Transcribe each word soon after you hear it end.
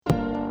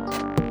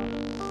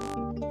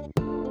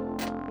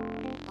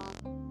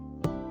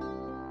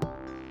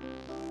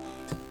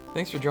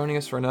Thanks for joining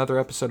us for another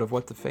episode of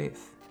What the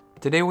Faith.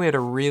 Today we had a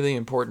really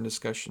important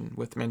discussion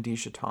with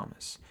Mandisha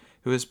Thomas,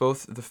 who is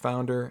both the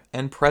founder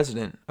and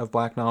president of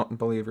Black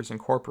Non-Believers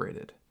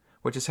Incorporated,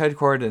 which is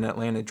headquartered in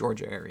Atlanta,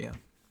 Georgia area.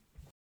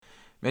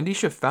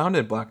 Mandisha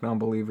founded Black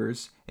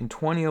Non-Believers in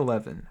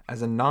 2011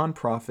 as a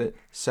non-profit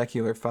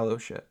secular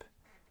fellowship.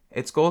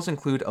 Its goals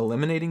include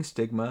eliminating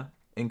stigma,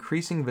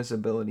 increasing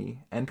visibility,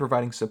 and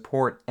providing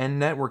support and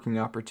networking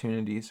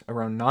opportunities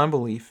around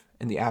non-belief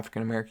in the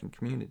African American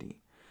community.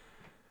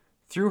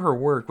 Through her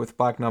work with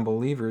Black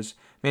Non-Believers,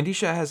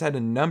 Mandisha has had a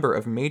number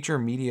of major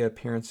media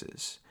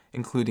appearances,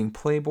 including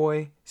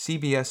Playboy,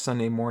 CBS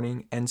Sunday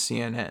Morning, and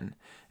CNN,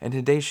 and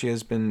today she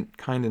has been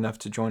kind enough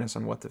to join us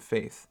on What the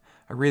Faith.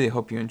 I really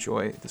hope you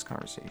enjoy this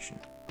conversation.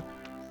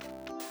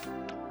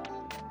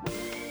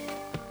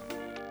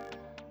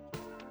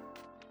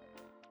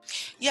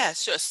 Yeah,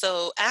 sure.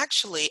 So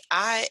actually,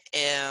 I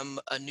am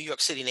a New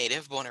York City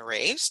native, born and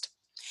raised,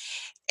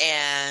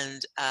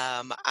 and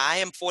I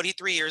am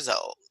 43 years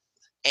old.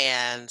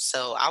 And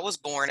so I was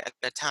born at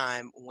the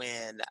time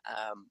when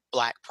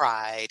Black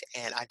pride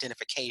and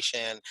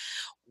identification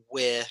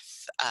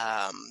with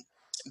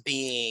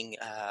being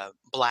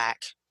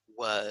Black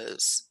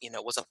was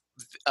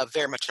a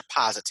very much a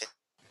positive.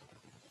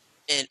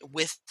 And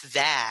with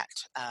that,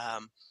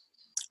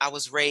 I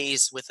was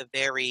raised with a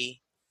very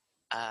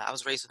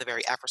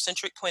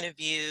Afrocentric point of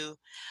view,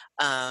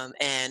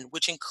 and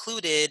which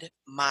included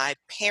my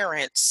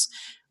parents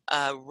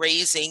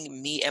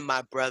raising me and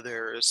my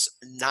brothers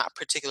not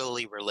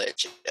particularly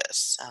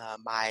religious.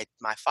 My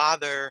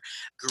father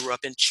grew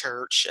up in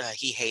church;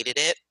 he hated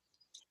it,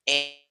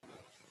 and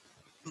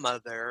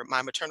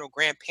my maternal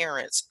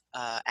grandparents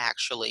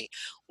actually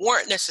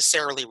weren't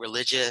necessarily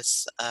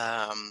religious.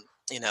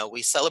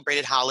 We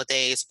celebrated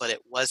holidays, but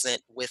it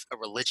wasn't with a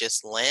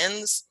religious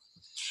lens.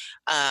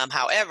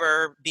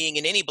 However, being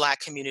in any Black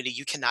community,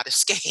 you cannot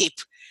escape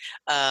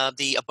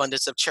the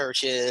abundance of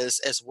churches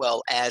as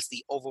well as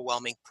the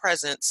overwhelming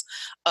presence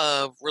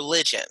of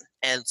religion.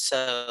 And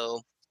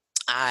so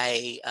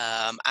I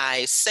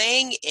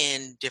sang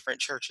in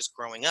different churches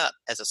growing up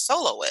as a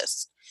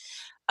soloist.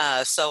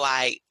 So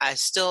I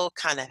still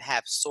kind of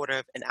have sort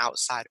of an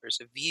outsider's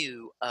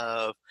view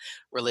of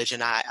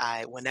religion.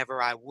 I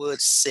whenever I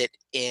would sit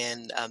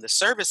in the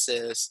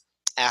services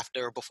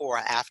before or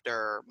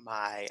after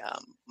my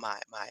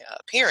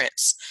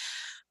parents,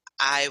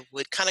 I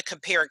would kind of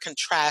compare and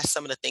contrast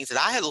some of the things that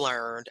I had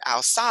learned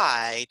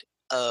outside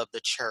of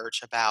the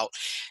church about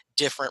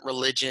different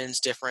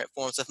religions, different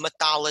forms of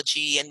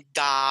mythology and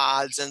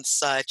gods and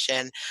such.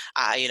 And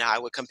I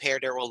would compare.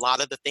 There were a lot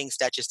of the things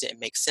that just didn't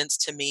make sense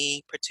to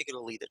me,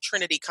 particularly the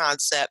Trinity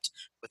concept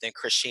within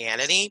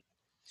Christianity.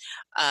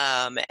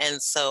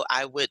 And so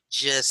I would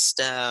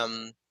just,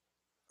 I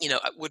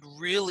would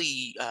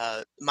really,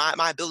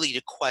 my ability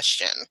to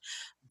question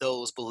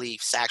those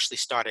beliefs actually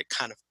started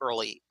kind of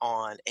early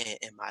on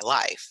in my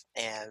life.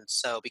 And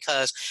so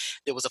because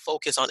there was a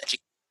focus on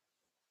education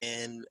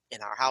in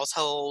our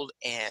household,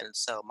 and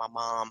so my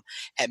mom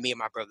had me and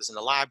my brothers in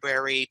the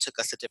library, took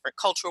us to different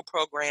cultural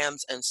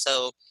programs, and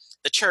so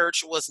the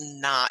church was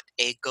not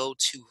a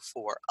go-to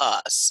for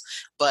us.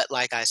 But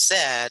like I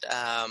said,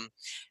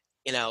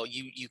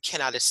 you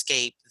cannot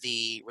escape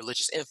the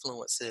religious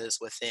influences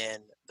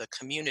within the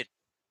community.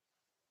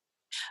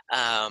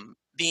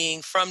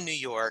 Being from New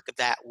York,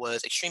 that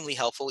was extremely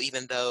helpful,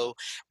 even though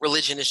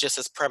religion is just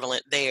as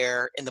prevalent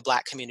there in the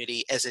Black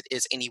community as it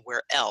is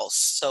anywhere else.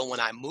 So when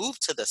I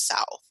moved to the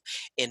South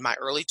in my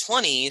early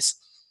 20s,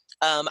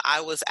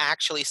 I was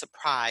actually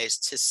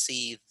surprised to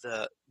see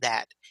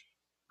that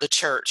the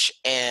church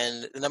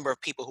and the number of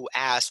people who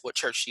asked what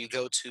church do you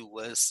go to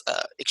was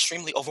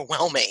extremely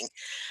overwhelming.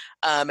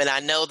 And I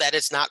know that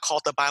it's not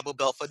called the Bible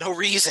Belt for no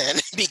reason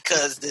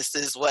because this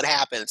is what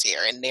happens here.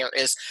 And there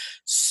is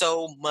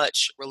so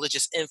much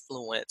religious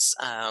influence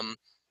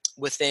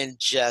within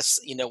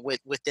just,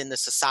 within the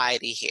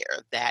society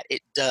here that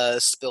it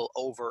does spill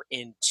over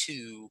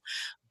into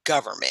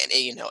government.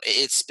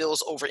 It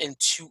spills over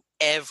into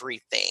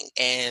everything.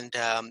 And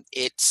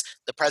it's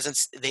the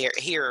presence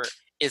here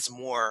is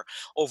more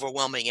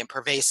overwhelming and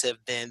pervasive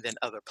than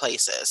other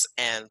places.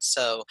 And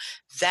so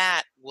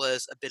that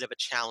was a bit of a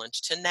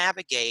challenge to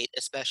navigate,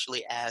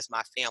 especially as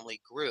my family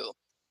grew.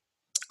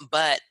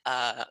 But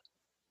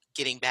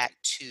getting back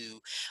to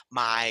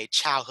my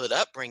childhood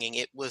upbringing,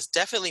 it was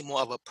definitely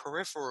more of a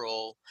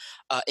peripheral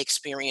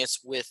experience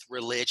with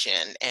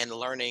religion and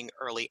learning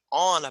early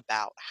on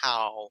about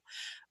how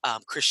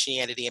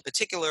Christianity in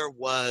particular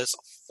was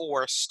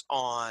forced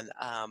on.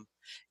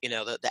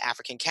 The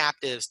African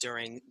captives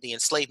during the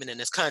enslavement in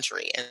this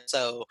country, and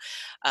so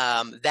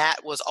that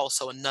was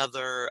also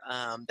another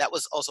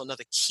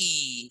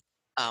key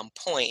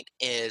point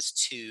is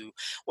to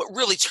what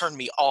really turned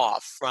me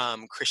off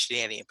from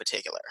Christianity in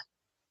particular.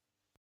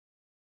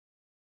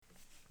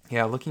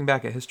 Yeah, looking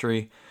back at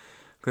history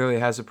clearly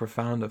has a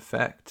profound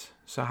effect.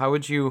 So how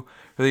would you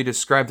really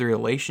describe the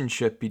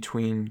relationship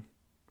between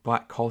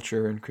Black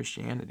culture and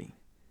Christianity?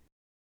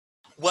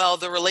 Well,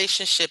 the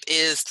relationship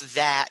is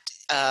that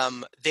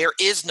there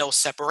is no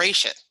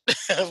separation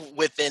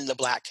within the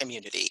Black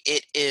community.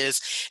 It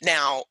is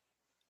now,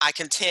 I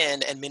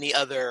contend, and many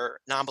other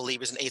non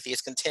believers and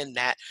atheists contend,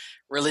 that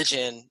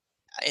religion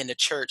in the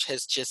church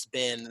has just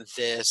been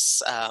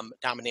this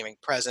dominating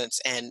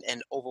presence and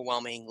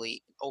overwhelming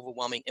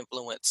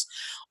influence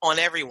on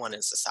everyone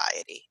in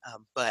society.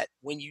 But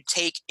when you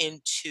take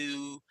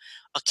into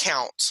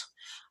account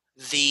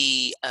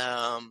the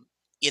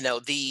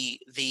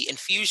the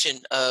infusion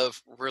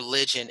of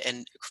religion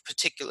and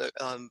particular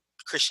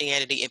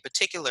Christianity in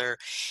particular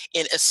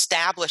in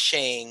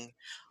establishing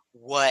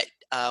what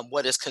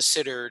is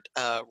considered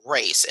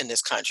race in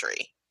this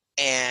country,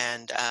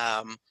 and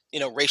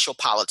racial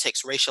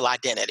politics, racial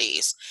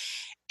identities,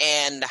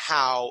 and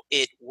how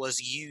it was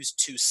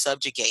used to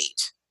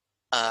subjugate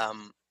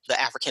the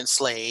African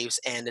slaves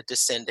and the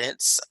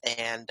descendants,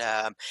 and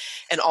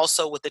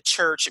also with the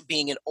church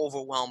being an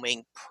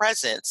overwhelming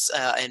presence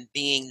and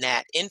being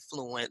that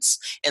influence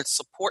and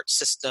support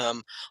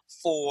system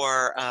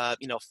for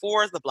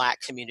the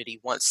Black community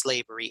once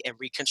slavery and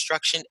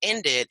Reconstruction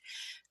ended.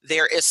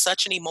 There is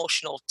such an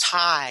emotional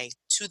tie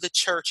to the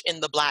church in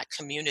the Black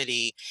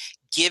community,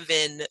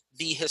 given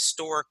the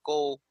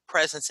historical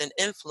presence and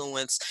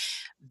influence,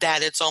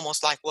 that it's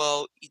almost like,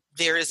 well,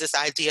 there is this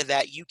idea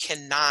that you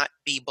cannot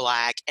be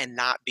Black and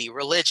not be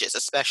religious,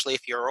 especially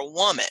if you're a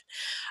woman.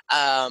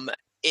 Um,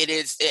 it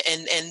is,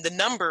 and the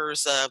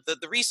numbers,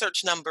 the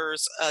research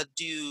numbers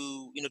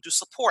do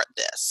support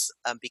this,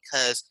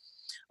 because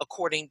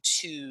according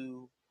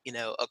to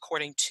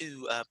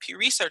Pew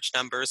Research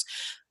numbers,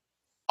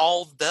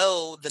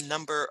 although the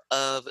number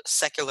of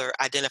secular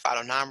identified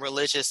or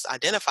non-religious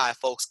identified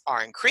folks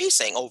are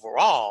increasing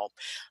overall,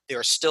 there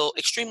are still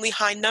extremely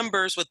high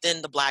numbers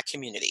within the Black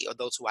community, or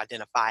those who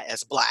identify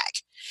as Black.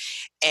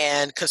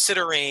 And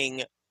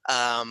considering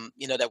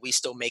that we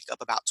still make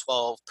up about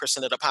 12%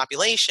 of the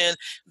population,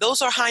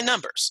 those are high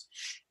numbers.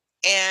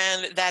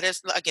 And that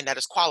is, again, that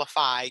is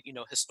qualified,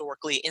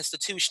 historically,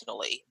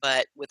 institutionally.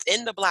 But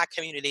within the Black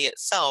community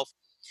itself,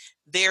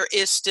 there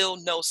is still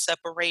no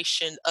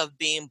separation of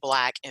being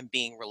Black and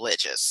being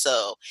religious.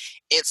 So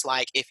it's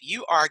like, if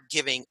you are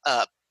giving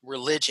up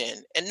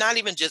religion, and not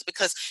even just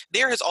because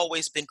there has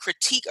always been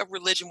critique of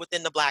religion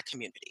within the Black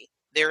community,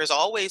 there has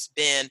always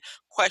been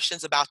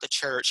questions about the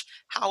church,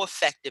 how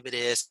effective it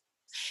is,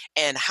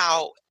 and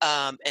how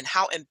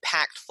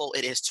impactful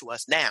it is to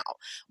us now.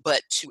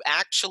 But to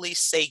actually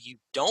say you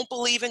don't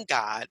believe in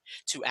God,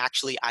 to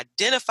actually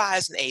identify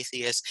as an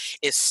atheist,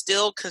 is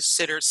still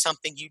considered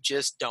something you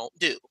just don't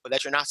do, or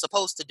that you're not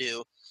supposed to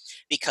do,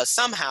 because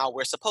somehow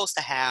we're supposed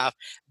to have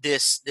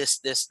this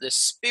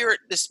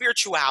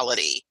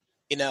spirituality,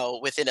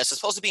 within us. It's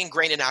supposed to be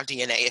ingrained in our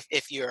DNA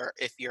if you're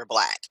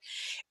Black.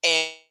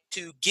 And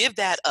to give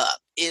that up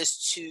is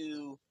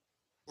to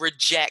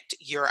reject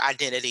your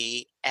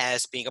identity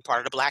as being a part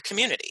of the Black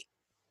community.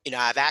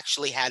 I've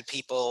actually had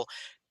people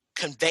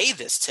convey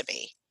this to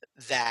me,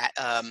 that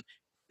I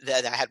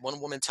had one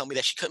woman tell me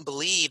that she couldn't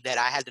believe that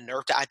I had the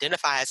nerve to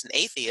identify as an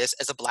atheist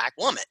as a Black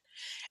woman,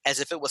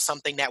 as if it was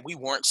something that we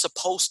weren't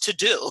supposed to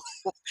do.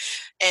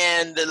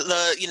 And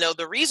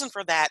the reason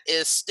for that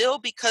is still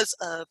because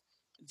of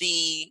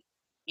the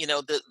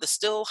the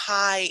still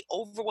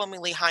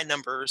overwhelmingly high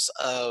numbers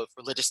of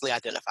religiously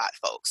identified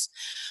folks.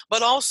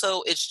 But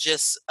also, it's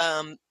just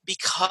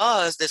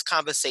because this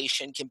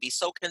conversation can be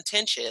so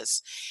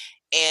contentious,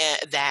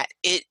 and that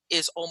it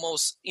is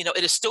almost,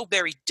 it is still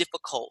very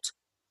difficult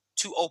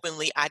to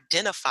openly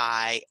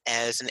identify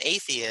as an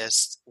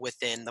atheist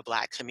within the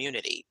Black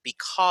community,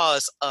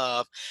 because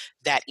of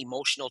that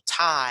emotional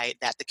tie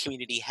that the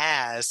community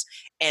has,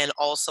 and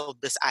also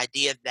this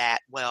idea that,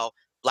 well,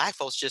 Black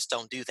folks just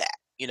don't do that.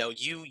 You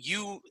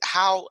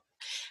how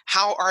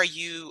are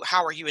you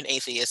an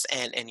atheist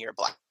and you're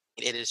Black?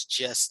 It is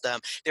just,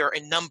 there are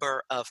a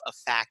number of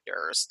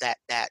factors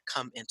that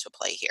come into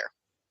play here.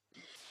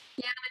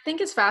 Yeah, I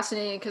think it's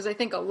fascinating because I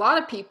think a lot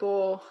of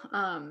people,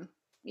 and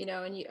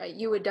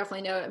you would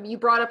definitely know. I mean, you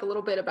brought up a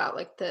little bit about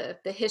like the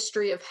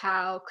history of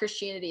how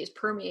Christianity is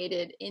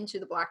permeated into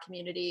the Black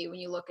community. When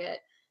you look at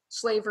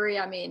slavery,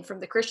 I mean,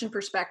 from the Christian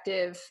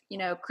perspective,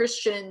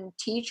 Christian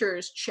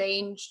teachers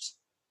changed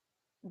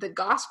the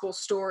gospel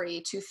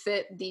story to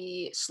fit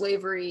the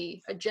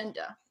slavery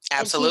agenda,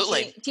 and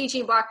Absolutely.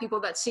 teaching Black people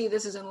that, see,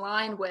 this is in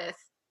line with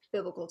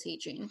biblical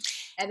teaching.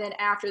 And then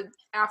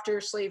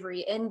after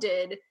slavery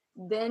ended,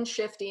 then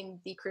shifting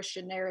the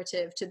Christian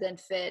narrative to then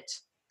fit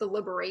the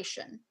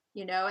liberation,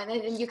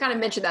 and you kind of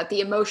mentioned that,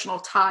 the emotional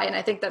tie. And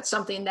I think that's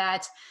something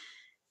that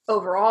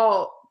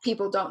overall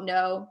people don't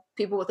know,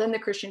 people within the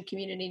Christian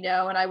community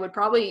know. And I would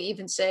probably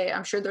even say,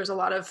 I'm sure there's a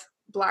lot of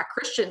Black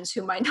Christians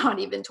who might not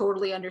even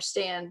totally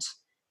understand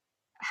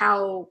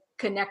how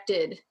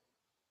connected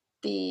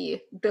the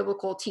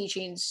biblical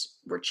teachings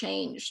were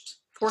changed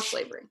for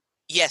slavery.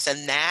 Yes,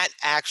 and that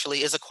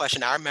actually is a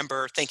question I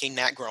remember thinking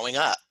that growing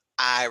up.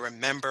 I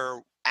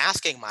remember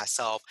asking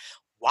myself,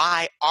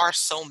 why are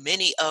so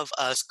many of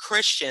us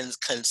Christians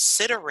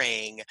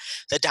considering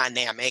the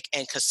dynamic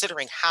and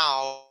considering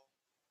how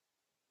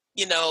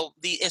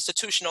the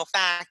institutional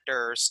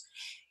factors,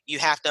 you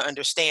have to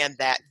understand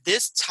that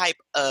this type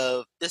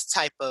of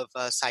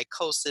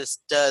psychosis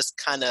does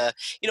kind of,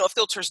 it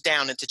filters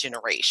down into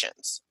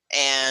generations.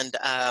 And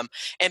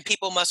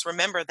people must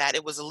remember that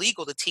it was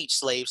illegal to teach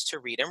slaves to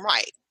read and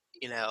write.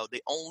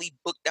 The only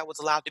book that was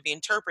allowed to be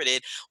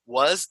interpreted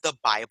was the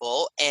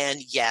Bible. And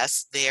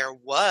yes, there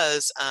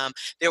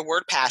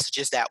were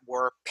passages that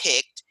were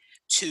picked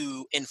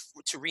to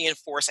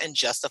reinforce and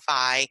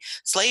justify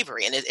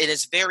slavery. And it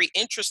is very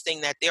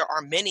interesting that there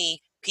are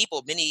many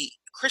people, many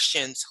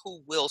Christians,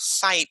 who will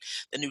cite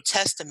the New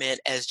Testament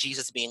as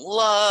Jesus being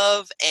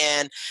love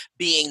and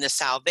being the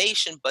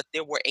salvation, but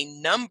there were a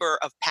number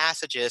of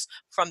passages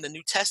from the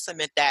New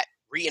Testament that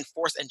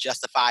reinforced and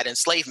justified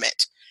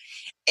enslavement.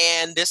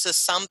 And this is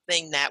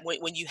something that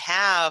when you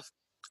have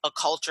a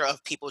culture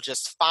of people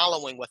just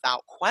following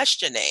without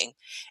questioning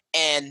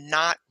and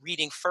not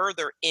reading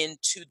further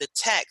into the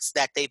text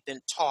that they've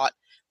been taught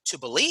to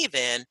believe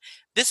in,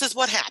 this is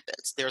what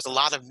happens. There's a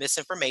lot of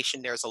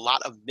misinformation, there's a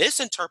lot of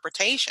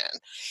misinterpretation.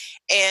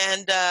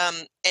 And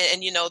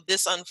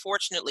this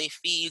unfortunately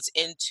feeds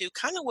into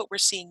kind of what we're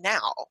seeing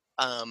now.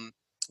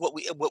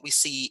 What we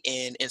see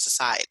in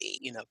society,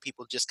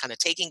 people just kind of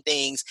taking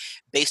things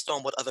based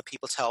on what other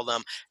people tell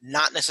them,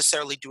 not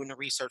necessarily doing the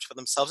research for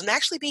themselves, and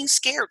actually being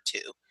scared to,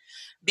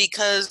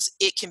 because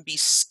it can be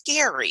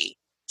scary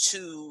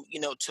to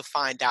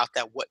find out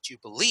that what you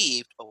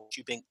believed, or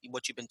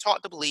what you've been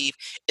taught to believe,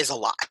 is a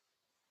lie.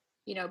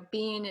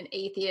 Being an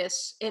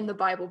atheist in the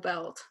Bible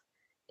Belt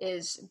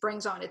is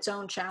brings on its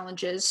own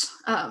challenges.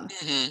 Hmm.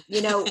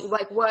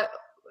 Like what,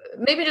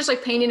 maybe just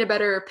like painting a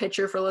better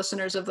picture for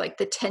listeners of like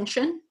the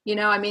tension,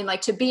 I mean,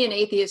 like to be an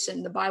atheist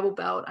in the Bible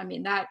Belt, I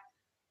mean, that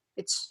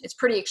it's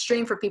pretty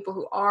extreme for people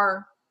who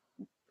are,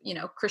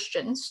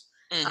 Christians.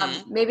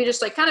 Hmm. Maybe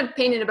just like kind of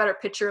painting a better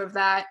picture of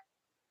that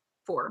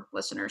for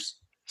listeners.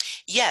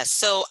 Yes,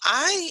 so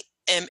I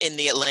am in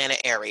the Atlanta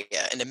area,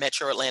 in the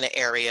metro Atlanta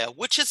area,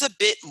 which is a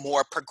bit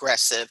more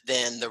progressive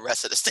than the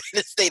rest of the state,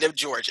 the state of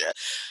Georgia.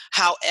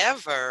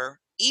 However,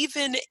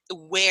 even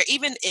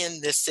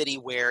in this city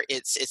where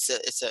it's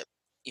a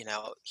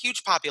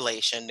huge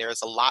population,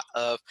 there's a lot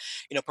of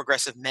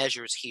progressive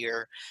measures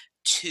here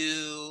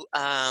to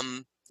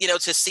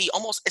see,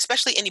 almost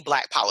especially any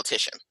black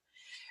politician.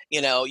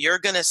 You're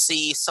going to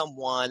see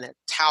someone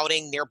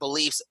touting their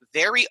beliefs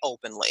very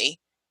openly,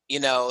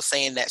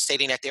 stating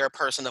that they're a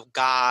person of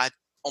God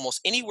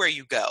almost anywhere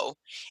you go.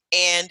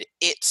 And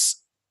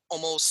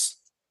almost,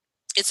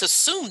 it's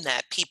assumed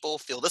that people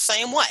feel the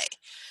same way.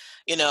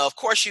 Of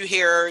course you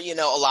hear,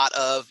 a lot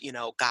of,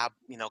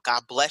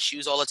 God bless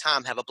yous all the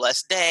time. Have a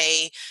blessed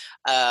day.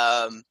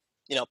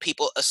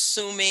 People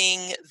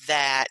assuming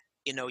that,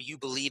 you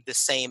believe the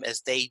same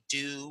as they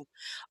do.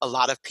 A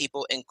lot of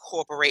people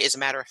incorporate, as a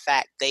matter of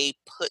fact, they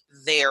put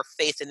their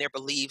faith and their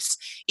beliefs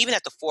even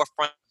at the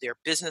forefront of their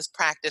business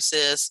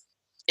practices.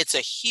 It's a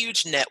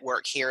huge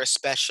network here,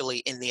 especially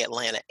in the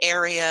Atlanta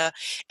area,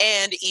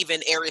 and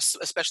even areas,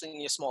 especially in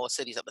your smaller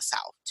cities of the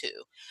South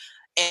too.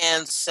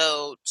 And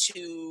so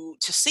to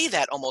see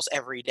that almost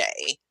every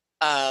day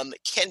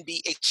can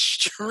be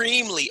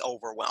extremely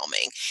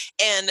overwhelming.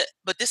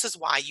 But this is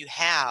why you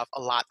have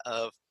a lot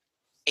of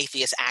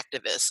atheist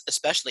activists,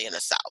 especially in the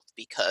South,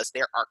 because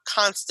there are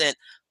constant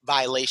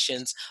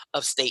violations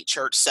of state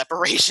church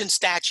separation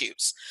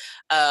statutes,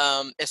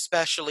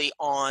 especially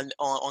on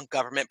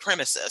government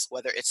premises,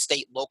 whether it's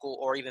state, local,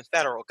 or even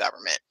federal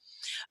government.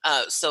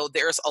 So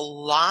there's a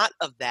lot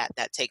of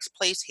that takes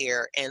place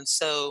here, and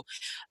so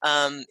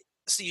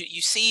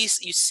you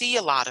see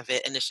a lot of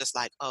it, and it's just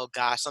like, oh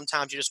gosh,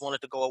 sometimes you just want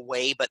it to go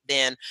away, but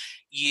then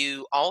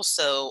you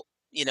also,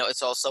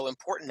 it's also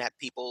important that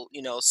people,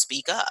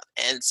 speak up.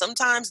 And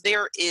sometimes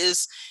there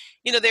is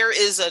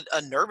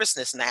a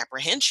nervousness and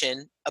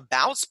apprehension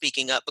about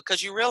speaking up,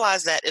 because you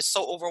realize that it's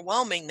so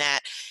overwhelming that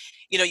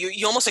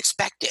you almost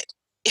expect it.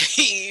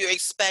 You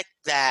expect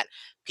that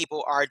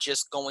people are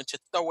just going to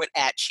throw it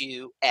at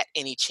you at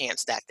any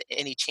chance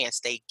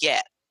they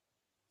get.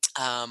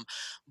 Um,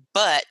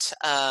 but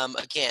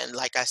again,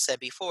 like I said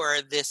before,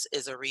 this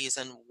is a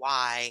reason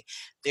why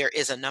there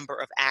is a number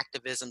of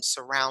activism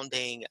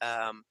surrounding,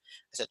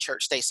 as a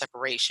church-state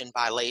separation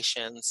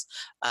violations,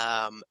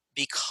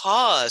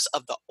 because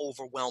of the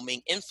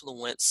overwhelming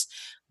influence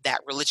that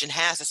religion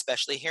has,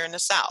 especially here in the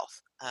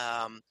South.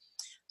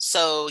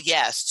 So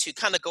yes, to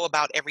kind of go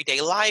about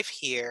everyday life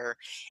here,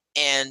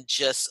 and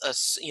just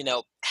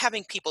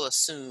having people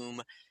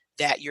assume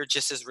that you're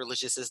just as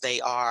religious as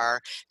they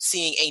are,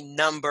 seeing a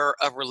number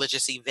of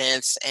religious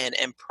events and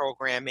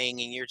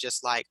programming, and you're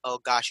just like, oh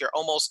gosh, you're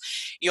almost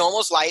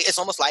like, it's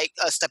almost like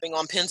stepping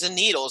on pins and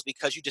needles,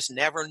 because you just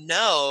never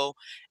know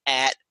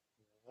at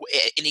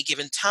at any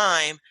given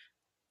time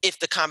if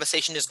the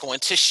conversation is going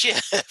to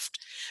shift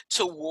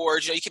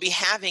towards, you could be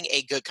having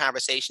a good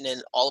conversation,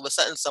 and all of a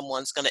sudden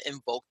someone's going to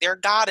invoke their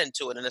God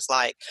into it. And it's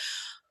like,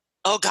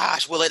 oh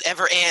gosh, will it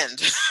ever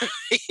end?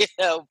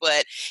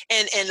 But,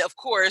 and of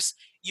course,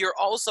 you're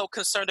also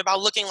concerned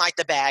about looking like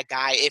the bad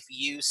guy if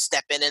you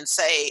step in and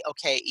say,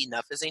 okay,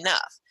 enough is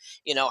enough.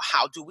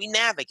 How do we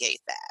navigate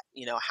that?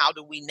 How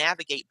do we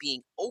navigate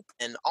being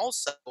open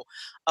also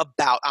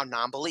about our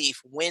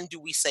non-belief? When do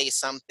we say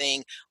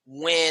something?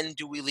 When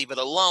do we leave it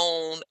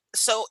alone?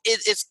 So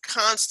it's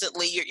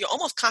constantly, you're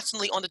almost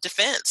constantly on the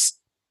defense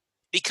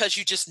because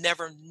you just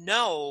never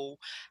know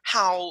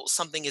how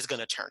something is going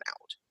to turn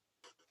out.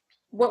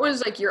 What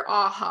was like your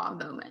aha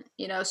moment?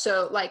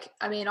 So like,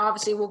 I mean,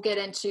 obviously we'll get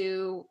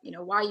into,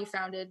 why you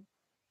founded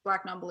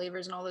Black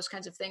Nonbelievers and all those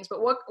kinds of things,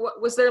 but what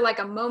was there like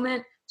a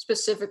moment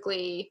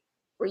specifically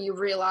where you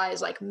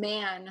realize like,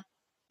 man,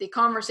 the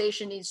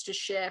conversation needs to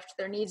shift.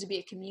 There needs to be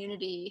a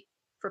community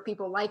for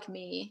people like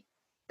me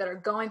that are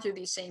going through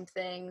these same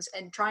things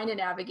and trying to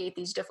navigate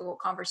these difficult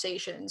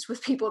conversations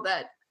with people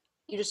that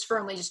you just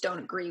firmly just don't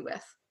agree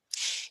with.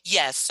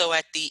 Yes. So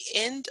at the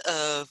end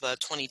of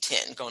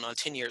 2010, going on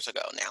 10 years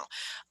ago now,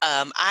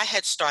 I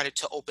had started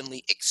to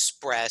openly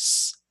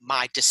express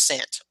my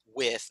dissent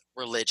with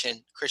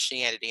religion,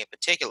 Christianity in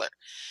particular.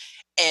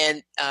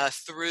 And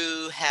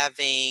through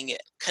having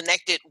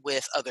connected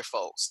with other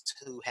folks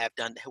who had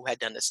done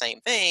the same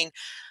thing,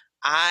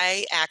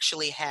 I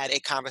actually had a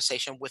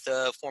conversation with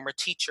a former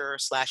teacher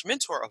slash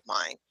mentor of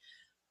mine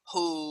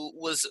who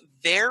was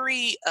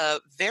very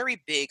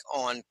big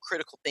on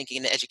critical thinking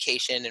and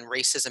education and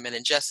racism and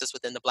injustice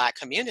within the Black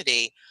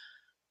community.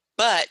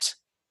 But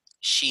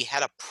she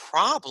had a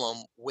problem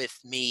with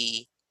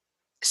me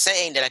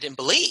saying that I didn't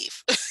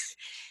believe.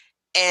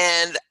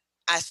 And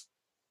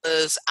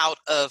was out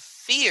of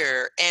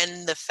fear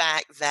and the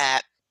fact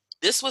that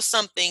this was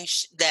something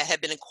that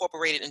had been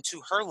incorporated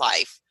into her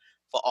life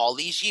for all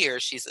these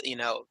years. She's,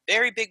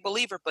 very big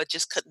believer, but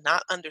just could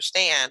not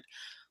understand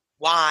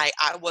why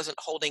I wasn't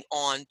holding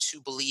on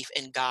to belief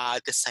in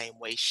God the same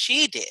way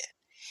she did.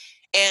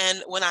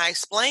 And when I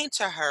explained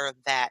to her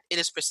that it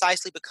is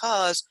precisely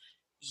because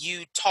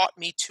you taught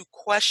me to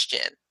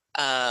question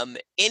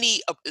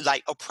any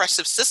like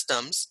oppressive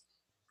systems,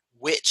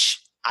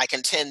 which I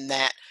contend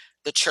that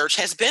the church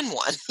has been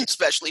one,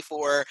 especially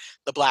for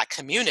the Black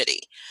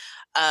community.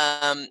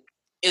 Um,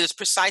 it is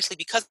precisely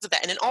because of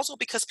that. And then also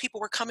because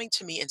people were coming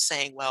to me and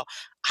saying, well,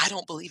 I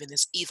don't believe in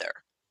this either.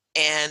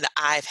 And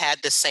I've had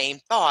the same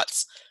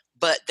thoughts,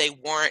 but they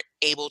weren't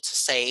able to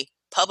say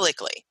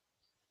publicly.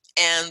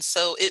 And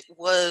so it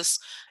was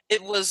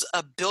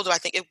a builder. I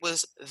think it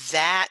was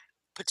that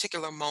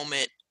particular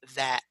moment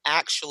that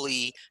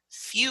actually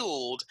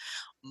fueled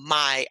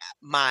my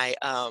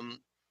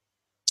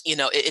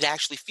it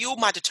actually fueled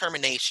my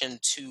determination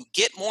to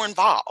get more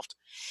involved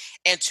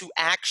and to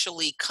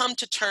actually come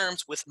to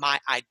terms with my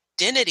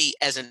identity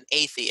as an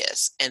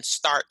atheist and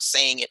start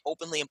saying it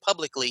openly and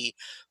publicly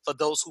for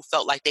those who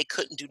felt like they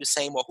couldn't do the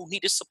same or who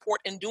needed support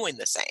in doing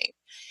the same.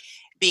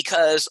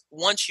 Because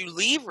once you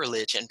leave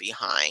religion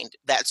behind,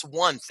 that's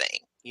one thing.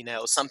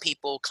 Some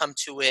people come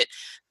to it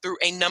through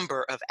a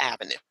number of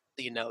avenues.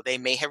 They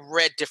may have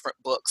read different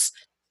books,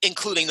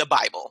 including the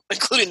Bible,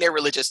 including their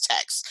religious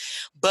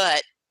texts.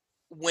 But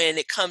when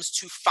it comes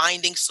to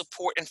finding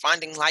support and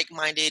finding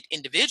like-minded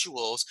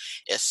individuals,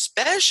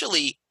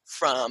 especially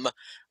from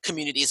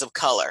communities of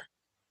color,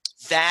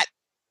 that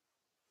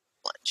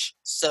much.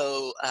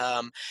 So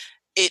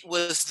it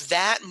was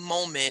that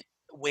moment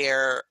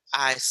where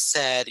I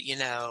said,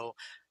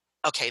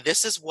 okay,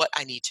 this is what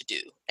I need to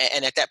do.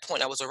 And at that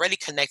point, I was already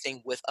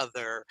connecting with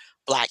other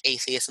Black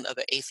atheists and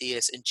other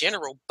atheists in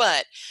general,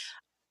 but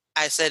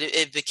I said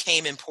it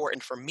became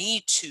important for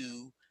me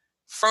to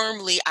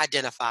firmly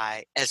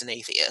identify as an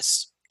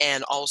atheist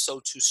and also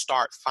to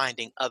start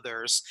finding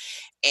others.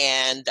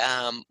 And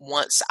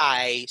once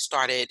I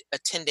started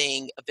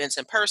attending events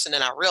in person,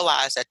 and I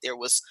realized that there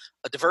was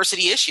a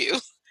diversity issue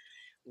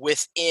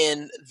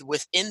within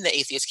the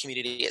atheist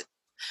community, is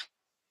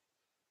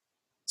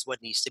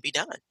what needs to be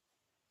done.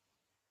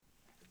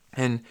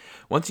 And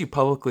once you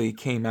publicly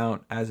came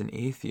out as an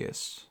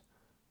atheist,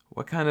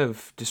 what kind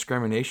of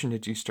discrimination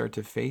did you start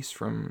to face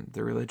from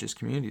the religious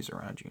communities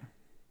around you?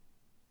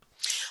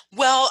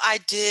 Well, I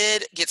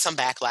did get some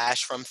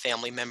backlash from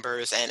family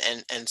members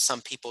and some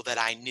people that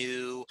I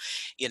knew.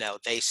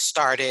 They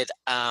started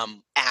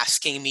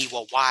asking me,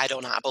 "Well, why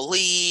don't I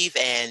believe?"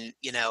 And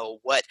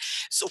what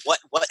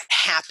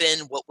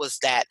happened? What was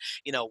that?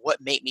 What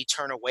made me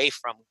turn away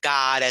from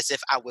God? As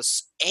if I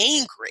was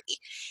angry,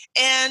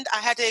 and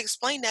I had to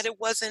explain that it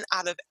wasn't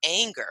out of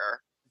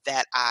anger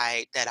that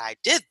I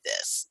did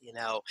this.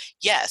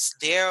 Yes,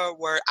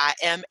 I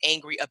am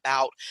angry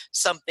about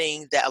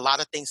something that a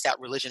lot of things that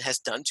religion has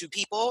done to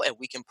people, and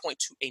we can point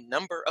to a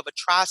number of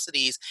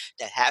atrocities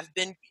that have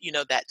been,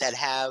 that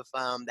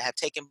have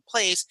taken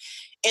place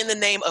in the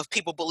name of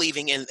people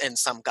believing in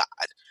some God.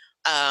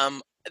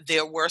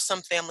 There were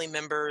some family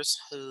members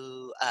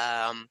who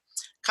kind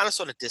of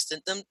sort of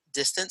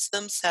distanced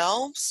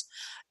themselves,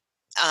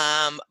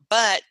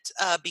 but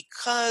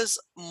because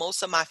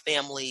most of my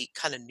family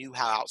kind of knew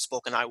how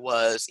outspoken I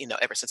was,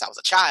 ever since I was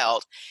a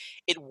child,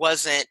 it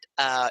wasn't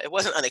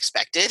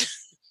unexpected.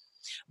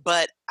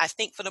 But I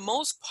think for the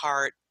most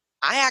part,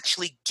 I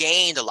actually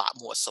gained a lot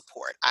more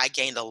support. I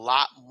gained a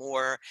lot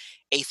more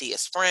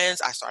atheist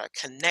friends. I started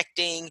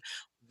connecting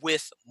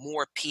with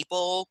more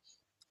people.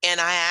 And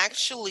I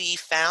actually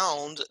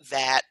found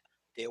that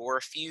there were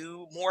a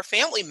few more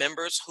family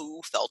members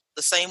who felt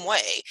the same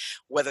way,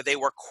 whether they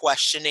were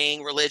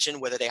questioning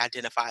religion, whether they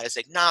identify as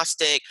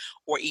agnostic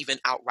or even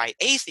outright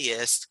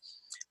atheist.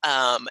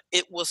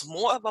 It was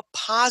more of a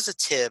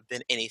positive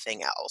than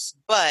anything else.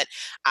 But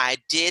I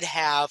did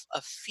have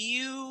a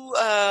few,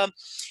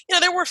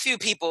 there were a few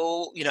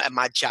people, at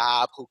my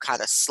job who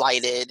kind of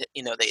slighted,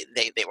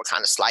 they were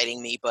kind of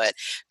slighting me, but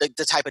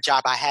the type of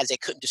job I had, they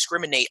couldn't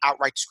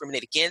outright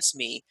discriminate against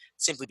me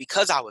simply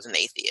because I was an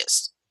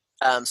atheist.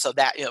 So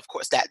that, of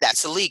course,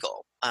 that's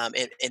illegal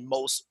in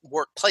most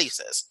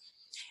workplaces.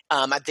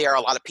 There are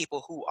a lot of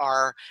people who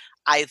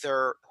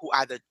either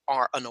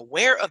are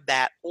unaware of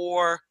that,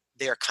 or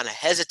they're kind of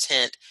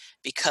hesitant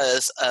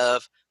because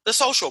of the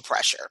social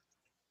pressure,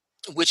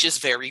 which is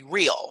very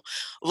real.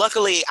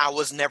 Luckily, I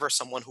was never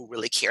someone who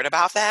really cared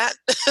about that.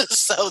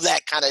 So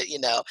that kind of,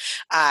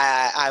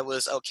 I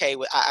was okay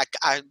with, I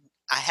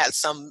had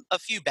a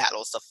few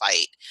battles to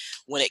fight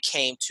when it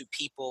came to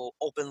people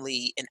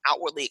openly and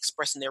outwardly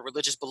expressing their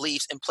religious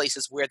beliefs in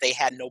places where they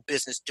had no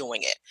business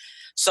doing it.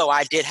 So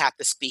I did have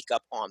to speak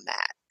up on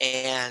that.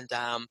 And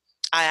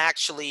I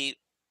actually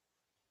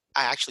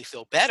I actually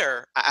feel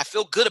better. I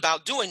feel good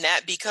about doing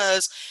that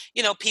because,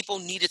 people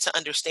needed to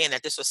understand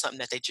that this was something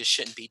that they just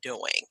shouldn't be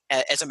doing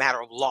as a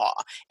matter of law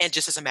and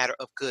just as a matter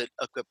of good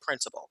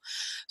principle.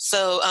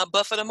 So,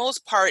 but for the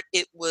most part,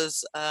 it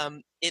was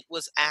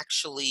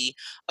actually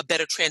a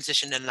better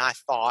transition than I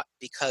thought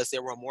because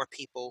there were more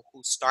people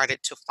who started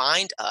to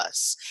find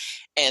us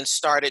and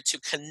started to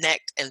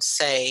connect and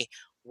say,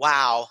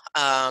 wow,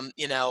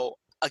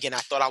 again, I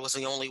thought I was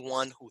the only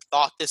one who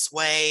thought this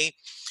way.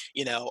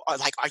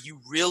 Are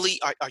you really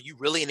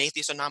an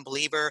atheist or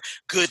non-believer?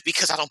 Good,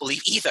 because I don't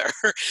believe either.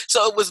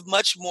 So it was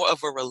much more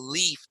of a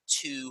relief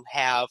to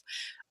have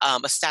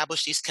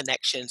established these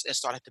connections and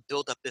started to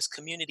build up this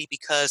community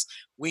because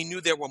we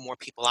knew there were more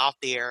people out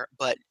there,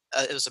 but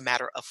it was a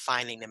matter of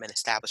finding them and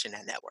establishing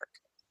that network.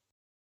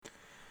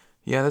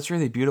 Yeah, that's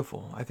really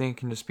beautiful. I think it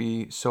can just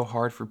be so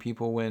hard for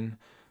people when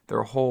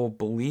their whole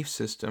belief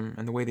system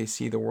and the way they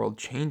see the world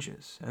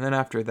changes. And then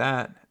after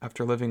that,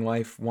 after living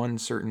life one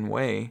certain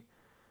way,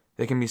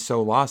 they can be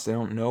so lost they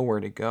don't know where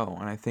to go.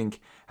 And I think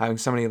having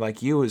somebody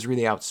like you who's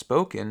really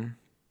outspoken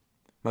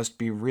must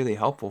be really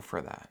helpful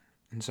for that.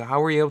 And so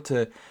how were you able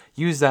to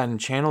use that and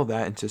channel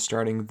that into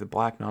starting the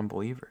Black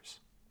Non-Believers?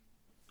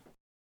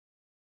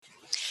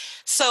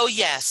 So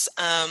yes,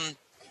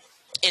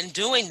 in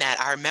doing that,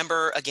 I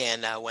remember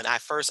again when I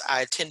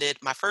attended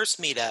my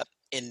first meetup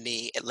in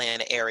the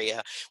Atlanta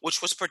area,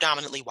 which was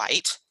predominantly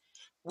white.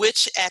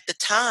 Which at the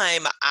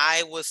time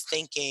I was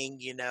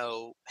thinking,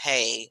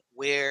 hey,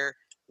 we're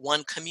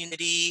one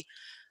community.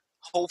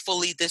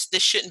 Hopefully this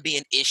shouldn't be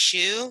an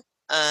issue.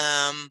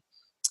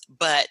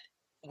 But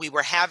we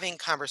were having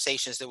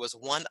conversations. There was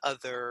one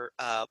other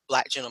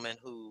black gentleman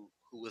who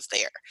was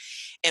there.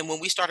 And when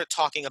we started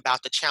talking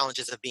about the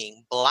challenges of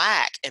being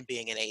black and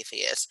being an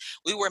atheist,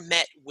 we were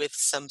met with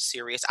some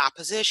serious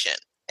opposition,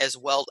 as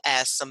well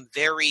as some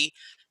very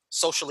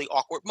socially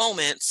awkward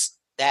moments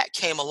that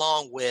came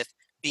along with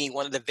being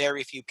one of the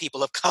very few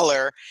people of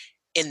color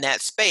in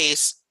that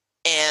space.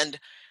 And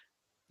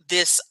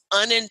this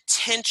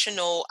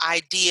unintentional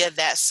idea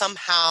that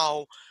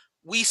somehow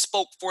we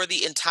spoke for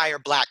the entire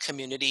black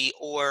community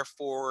or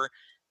for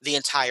the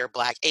entire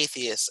black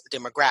atheist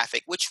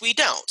demographic, which we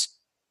don't.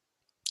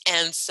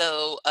 And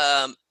so,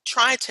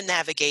 trying to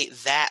navigate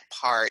that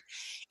part,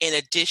 in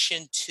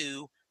addition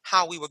to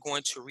how we were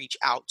going to reach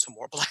out to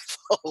more Black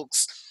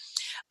folks,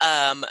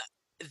 um,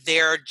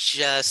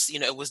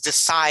 it was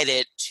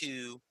decided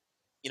to,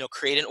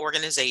 create an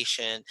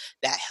organization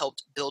that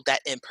helped build that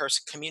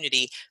in-person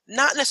community,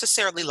 not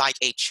necessarily like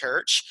a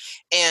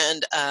church.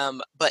 And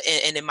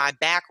in my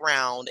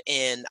background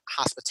in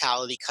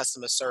hospitality,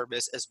 customer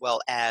service, as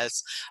well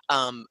as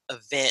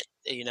event,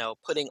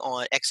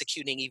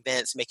 executing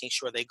events, making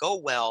sure they go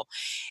well,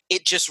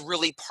 it just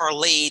really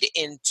parlayed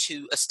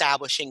into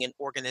establishing an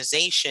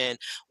organization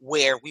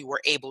where we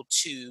were able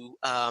to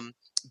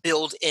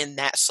build in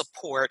that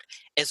support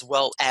as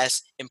well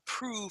as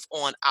improve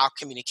on our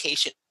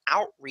communication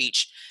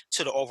outreach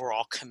to the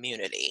overall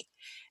community.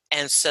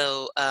 And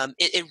so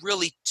it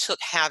really took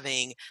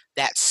having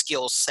that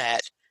skill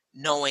set,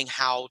 knowing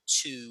how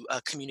to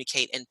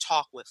communicate and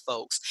talk with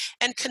folks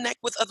and connect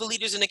with other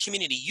leaders in the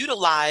community,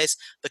 utilize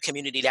the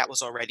community that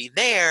was already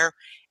there,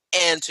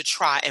 and to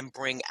try and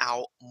bring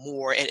out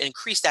more and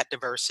increase that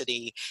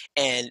diversity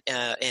and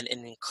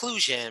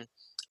inclusion,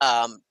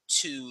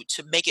 to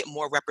make it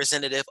more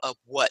representative of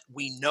what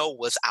we know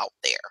was out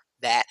there.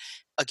 That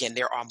again,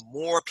 there are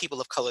more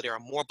people of color, there are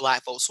more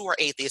black folks who are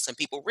atheists, and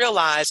people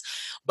realize,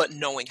 but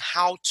knowing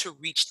how to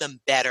reach them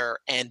better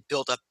and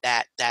build up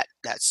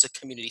that's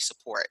community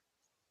support.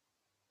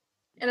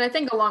 And I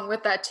think along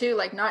with that too,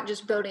 like not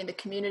just building the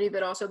community,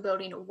 but also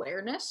building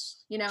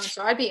awareness, and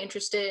so I'd be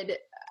interested.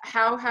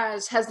 how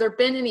has there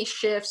been any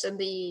shifts in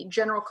the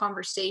general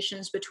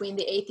conversations between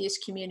the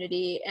atheist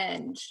community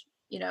and,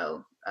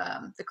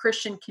 the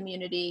Christian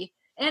community,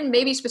 and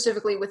maybe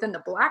specifically within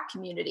the Black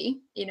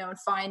community, and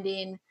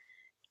finding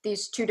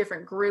these two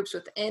different groups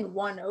within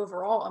one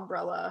overall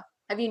umbrella?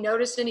 Have you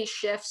noticed any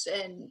shifts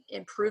and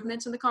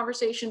improvements in the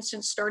conversation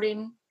since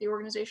starting the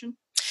organization?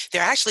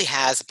 There actually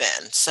has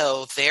been.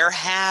 So there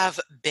has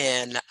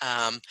been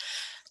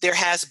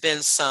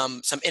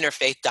some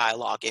interfaith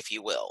dialogue, if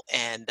you will,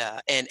 and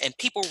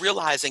people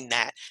realizing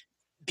that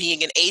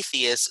being an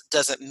atheist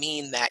doesn't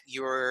mean that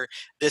you're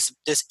this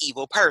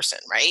evil person,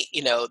 right?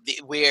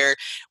 Where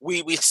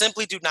we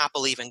simply do not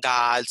believe in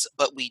gods,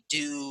 but we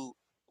do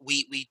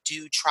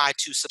try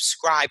to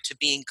subscribe to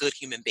being good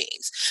human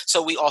beings.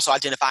 So we also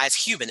identify as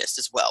humanists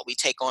as well.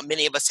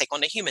 Many of us take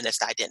on the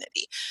humanist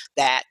identity,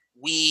 that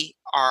we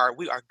are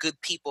good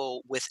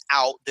people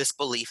without this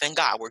belief in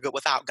God. We're good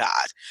without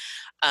God.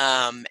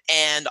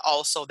 And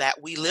also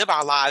that we live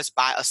our lives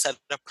by a set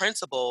of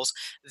principles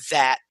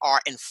that are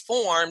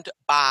informed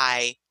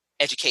by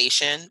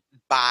education,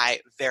 by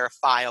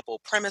verifiable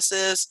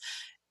premises,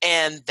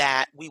 and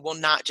that we will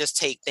not just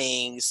take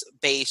things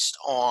based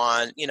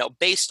on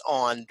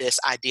this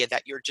idea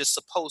that you're just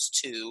supposed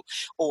to,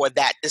 or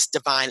that this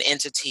divine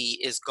entity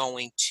is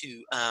going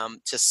to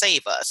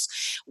save us.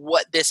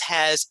 What this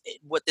has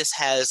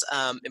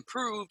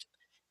improved,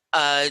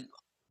 uh,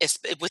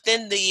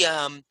 within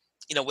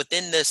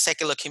the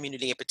secular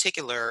community in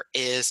particular,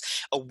 is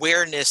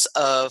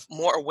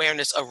more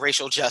awareness of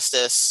racial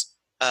justice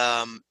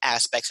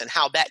aspects, and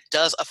how that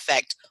does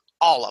affect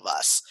all of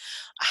us.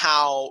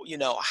 How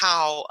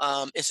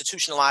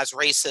institutionalized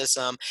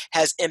racism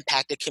has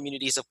impacted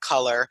communities of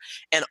color,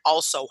 and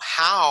also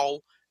how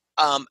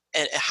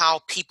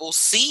people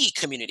see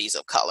communities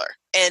of color,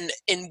 and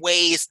in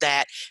ways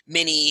that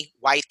many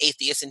white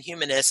atheists and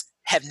humanists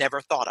have never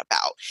thought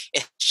about.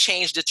 It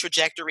changed the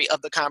trajectory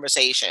of the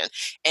conversation.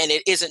 And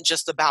it isn't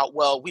just about,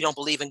 well, we don't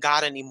believe in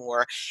God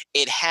anymore.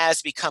 It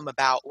has become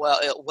about,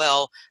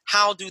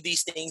 how do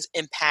these things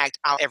impact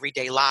our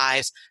everyday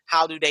lives?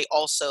 How do they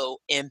also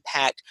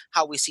impact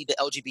how we see the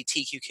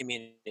LGBTQ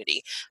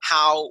community,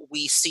 how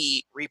we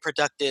see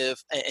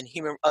reproductive and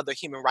other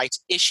human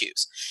rights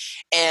issues?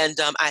 And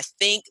I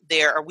think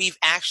we've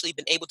actually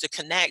been able to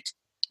connect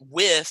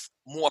with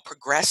more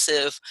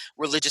progressive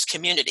religious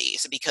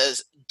communities,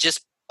 because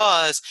just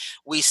because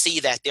we see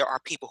that there are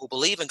people who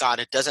believe in God,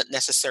 it doesn't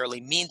necessarily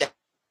mean that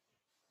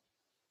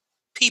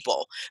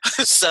people.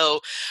 So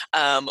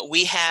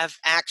we have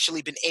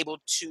actually been able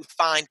to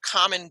find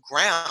common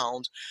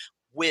ground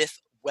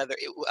with whether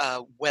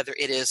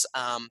it is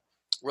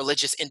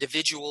religious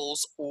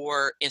individuals,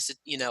 or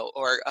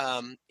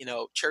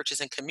churches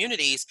and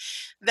communities,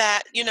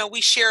 that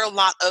we share a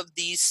lot of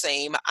these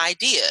same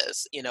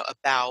ideas,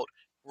 about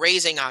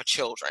raising our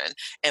children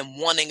and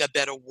wanting a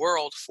better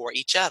world for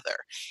each other.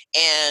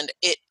 And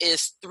it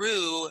is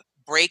through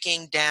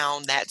breaking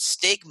down that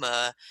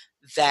stigma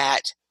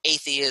that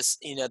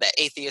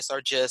atheists are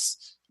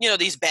just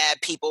these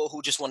bad people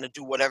who just want to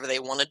do whatever they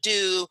want to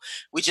do.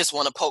 We just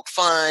want to poke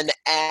fun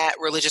at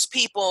religious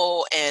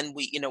people, and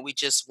we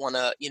just want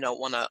to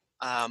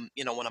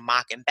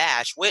mock and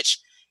bash, which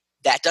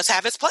that does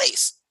have its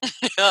place.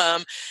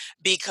 um,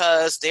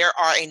 because there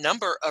are a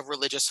number of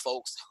religious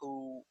folks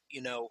who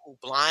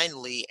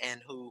blindly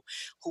and who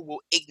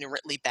will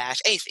ignorantly bash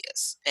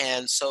atheists.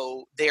 And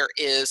so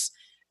there's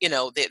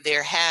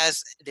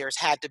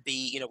had to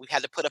be, we've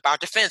had to put up our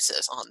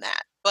defenses on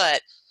that.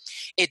 But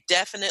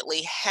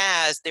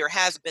there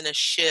has been a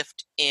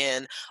shift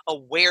in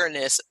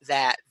awareness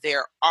that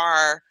there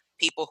are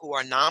people who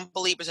are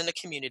non-believers in the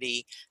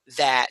community,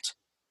 that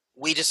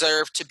we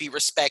deserve to be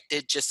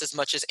respected just as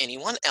much as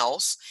anyone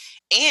else,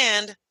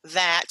 and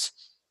that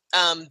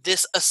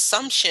this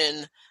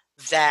assumption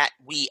that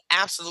we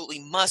absolutely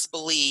must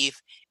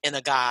believe in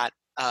a God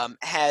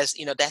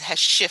that has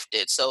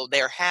shifted. So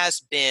there has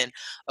been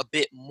a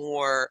bit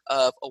more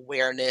of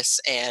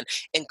awareness and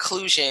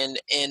inclusion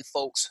in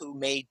folks who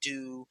may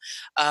do,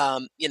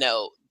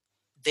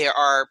 there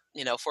are,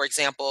 for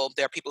example,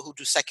 there are people who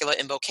do secular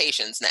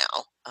invocations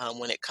now,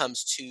 when it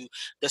comes to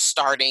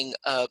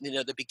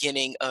the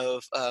beginning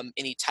of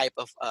any type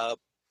of,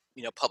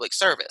 public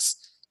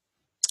service.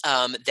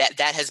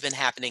 That has been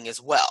happening as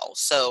well.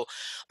 So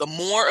the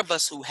more of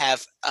us who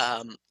have,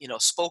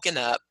 spoken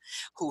up,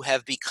 who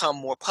have become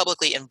more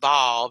publicly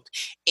involved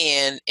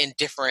in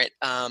different,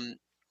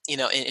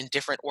 in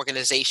different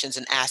organizations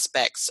and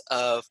aspects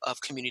of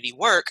community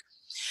work,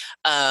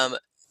 um,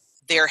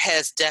 there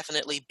has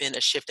definitely been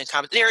a shift in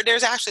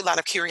there's actually a lot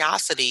of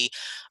curiosity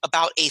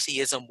about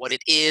atheism, what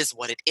it is,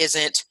 what it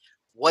isn't,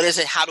 what is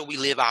it, how do we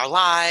live our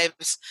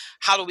lives,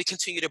 how do we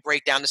continue to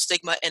break down the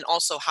stigma, and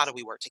also how do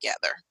we work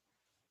together.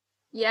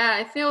 Yeah,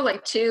 I feel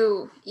like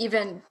too,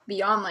 even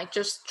beyond like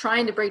just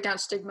trying to break down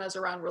stigmas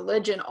around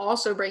religion,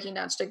 also breaking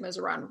down stigmas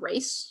around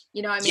race. I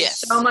mean, so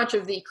Yes. much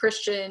of the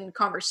Christian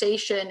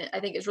conversation, I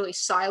think, is really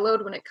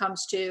siloed when it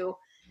comes to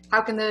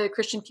how can the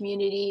Christian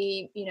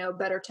community,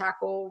 better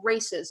tackle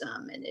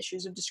racism and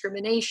issues of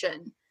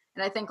discrimination.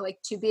 And I think like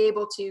to be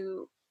able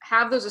to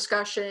have those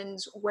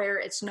discussions where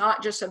it's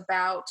not just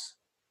about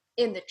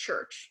in the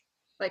church.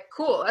 Like,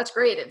 cool, that's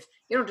great. If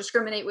you don't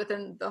discriminate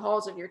within the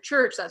halls of your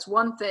church, that's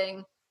one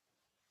thing.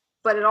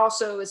 But it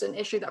also is an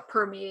issue that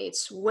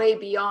permeates way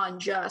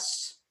beyond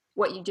just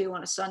what you do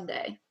on a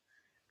Sunday.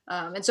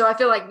 And so I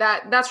feel like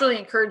that's really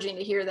encouraging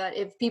to hear that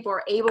if people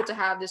are able to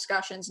have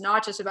discussions,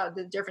 not just about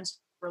the difference,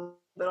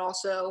 but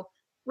also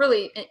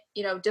really,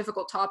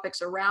 difficult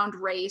topics around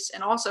race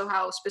and also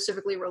how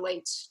specifically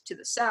relates to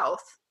the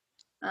South,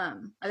 I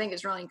think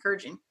is really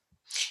encouraging.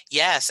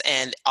 Yes,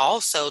 and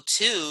also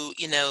too,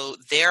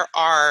 there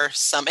are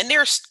some, and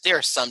there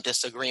are some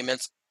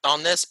disagreements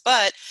on this,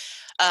 but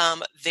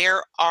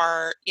there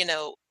are,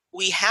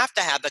 we have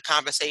to have the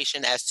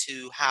conversation as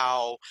to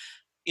how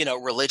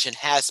religion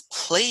has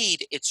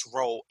played its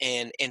role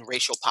in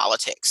racial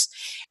politics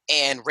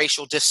and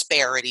racial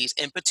disparities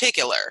in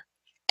particular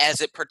as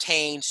it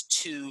pertains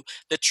to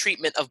the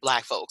treatment of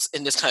Black folks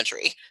in this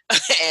country.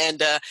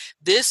 And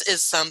this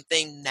is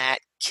something that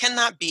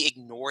cannot be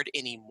ignored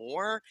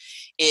anymore.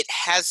 It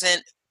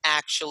hasn't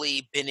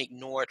actually been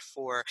ignored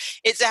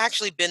it's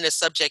actually been the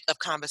subject of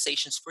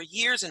conversations for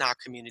years in our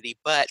community,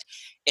 but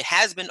it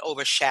has been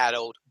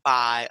overshadowed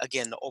by,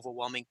 again, the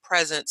overwhelming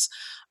presence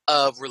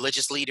of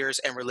religious leaders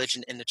and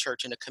religion in the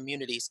church and the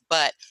communities.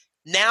 But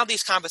now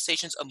these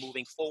conversations are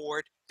moving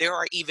forward. There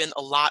are even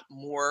a lot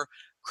more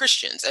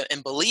Christians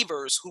and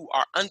believers who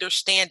are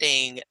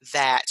understanding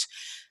that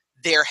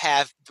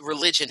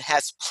religion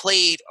has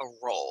played a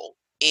role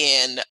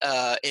in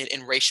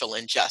racial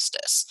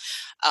injustice,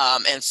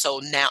 and so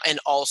now, and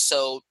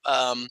also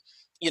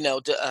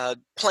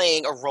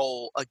playing a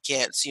role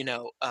against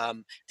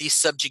the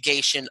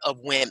subjugation of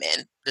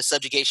women, the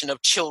subjugation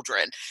of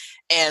children.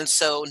 And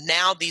so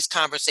now these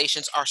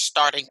conversations are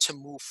starting to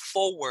move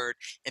forward,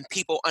 and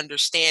people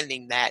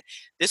understanding that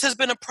this has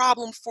been a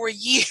problem for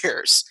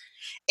years.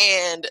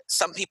 And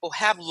some people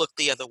have looked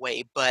the other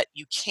way, but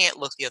you can't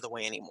look the other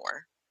way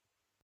anymore.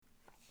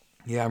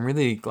 Yeah, I'm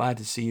really glad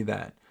to see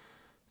that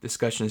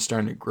discussion is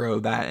starting to grow,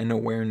 that and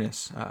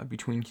awareness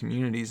between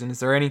communities. And is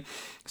there any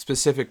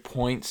specific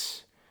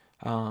points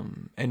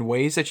and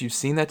ways that you've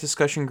seen that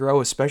discussion grow,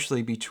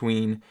 especially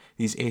between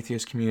these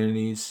atheist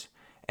communities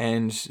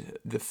and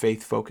the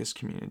faith-focused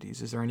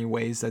communities? Is there any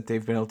ways that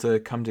they've been able to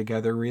come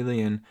together really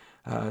and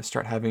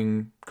start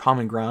having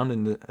common ground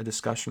and a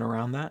discussion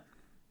around that?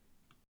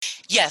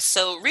 Yes.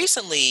 So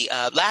recently,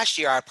 last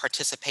year, I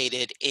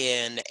participated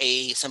in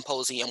a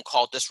symposium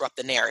called Disrupt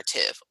the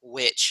Narrative,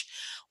 which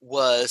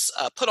was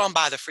put on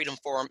by the Freedom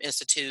Forum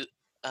Institute,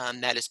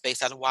 that is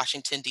based out of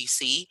Washington,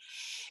 D.C.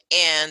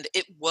 And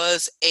it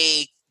was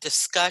a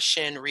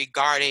discussion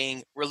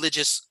regarding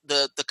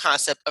the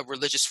concept of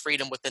religious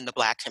freedom within the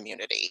Black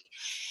community.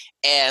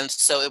 And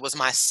so it was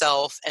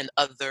myself and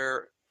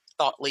other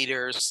thought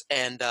leaders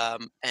and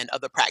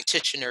other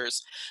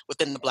practitioners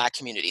within the Black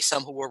community,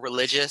 some who were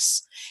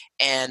religious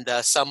and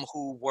some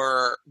who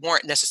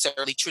weren't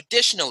necessarily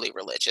traditionally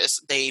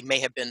religious. They may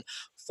have been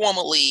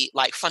formally,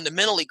 like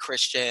fundamentally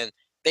Christian.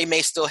 They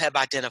may still have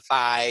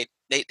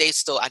they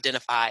still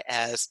identify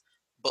as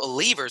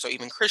believers or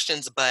even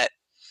Christians, but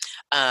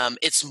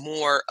it's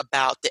more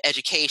about the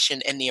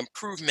education and the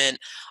improvement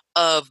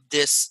of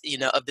this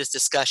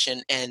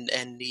discussion and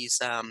these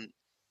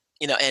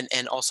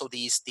and also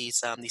these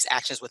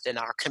actions within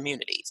our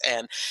communities.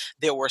 And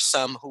there were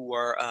some who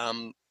were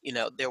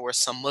there were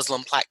some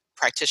Muslim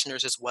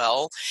practitioners as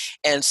well,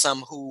 and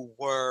some who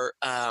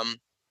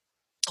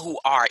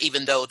are,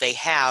 even though they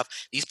have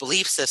these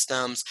belief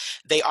systems,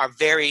 they are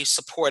very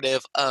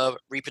supportive of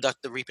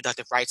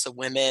reproductive rights of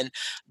women,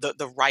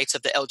 the rights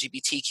of the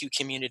LGBTQ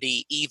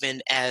community,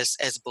 even as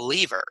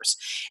believers.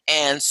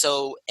 And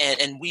so,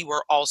 and we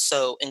were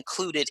also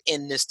included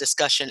in this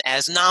discussion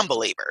as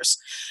non-believers,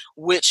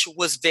 which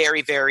was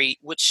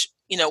which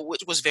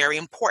was very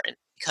important,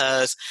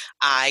 because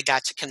I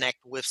got to connect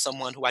with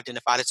someone who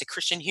identified as a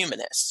Christian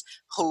humanist,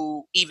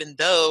 who, even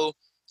though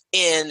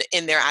in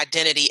their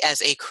identity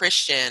as a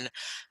Christian,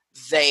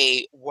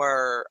 they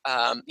were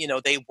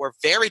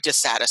very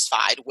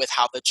dissatisfied with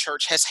how the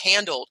church has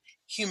handled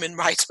human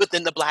rights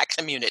within the Black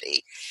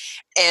community.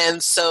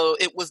 And so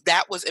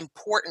that was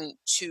important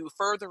to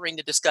furthering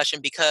the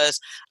discussion, because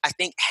I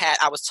think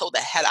I was told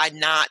that had I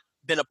not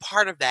been a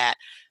part of that,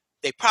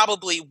 they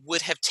probably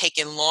would have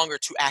taken longer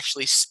to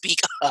actually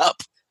speak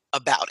up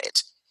about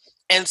it.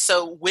 And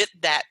so with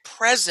that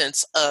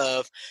presence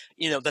of,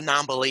 the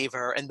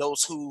non-believer and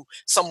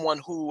someone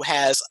who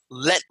has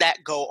let that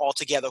go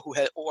altogether, who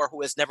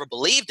has never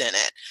believed in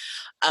it,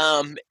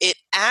 it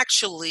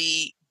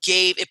actually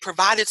it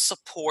provided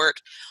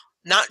support,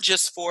 not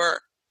just for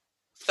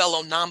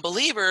fellow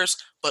non-believers,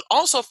 but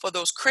also for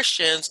those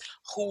Christians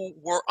who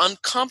were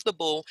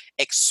uncomfortable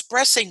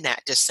expressing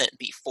that dissent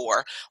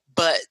before,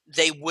 but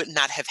they would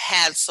not have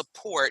had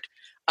support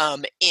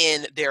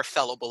in their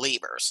fellow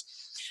believers.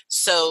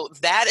 So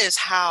that is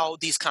how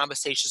these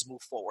conversations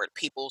move forward.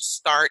 People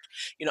start,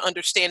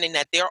 understanding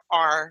that there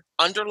are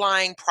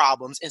underlying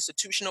problems,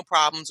 institutional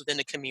problems within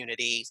the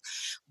communities,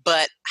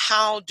 but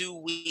how do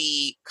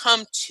we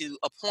come to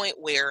a point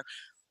where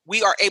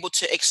we are able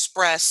to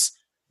express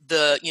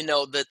the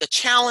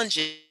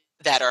challenges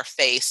that are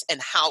faced,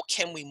 and how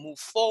can we move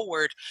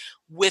forward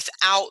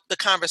without the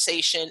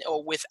conversation,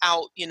 or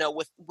without,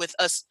 with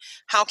us,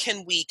 how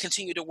can we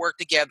continue to work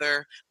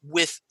together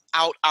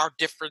without our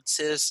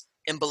differences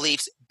and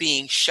beliefs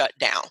being shut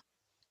down?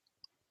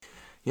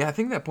 Yeah, I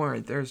think that point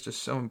right there is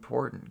just so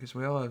important because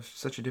we all have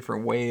such a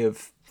different way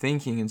of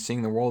thinking and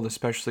seeing the world,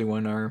 especially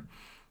when our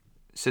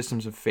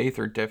systems of faith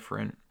are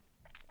different.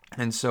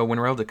 And so when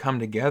we're able to come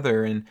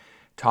together and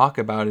talk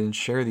about it and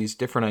share these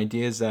different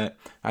ideas that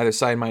either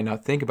side might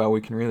not think about, we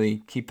can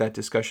really keep that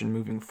discussion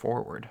moving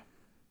forward.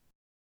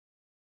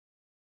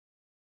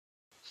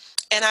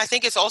 And I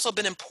think it's also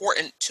been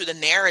important to the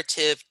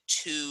narrative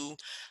to,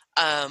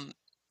 um,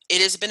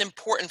 it has been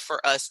important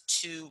for us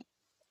to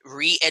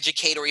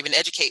re-educate or even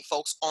educate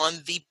folks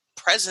on the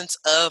presence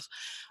of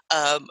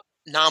um,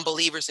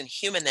 non-believers and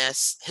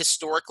humanists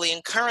historically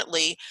and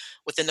currently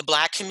within the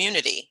Black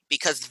community,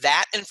 because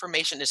that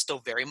information is still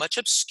very much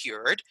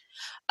obscured.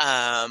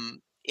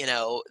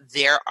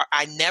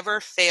 I never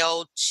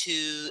failed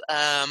to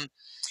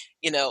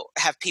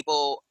have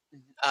people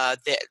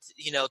that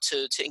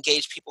to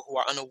engage people who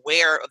are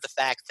unaware of the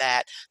fact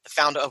that the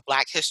founder of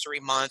Black History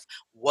Month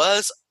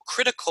was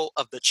critical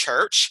of the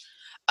church.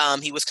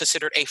 He was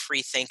considered a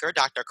free thinker,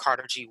 Dr.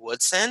 Carter G.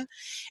 Woodson,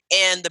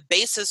 and the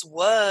basis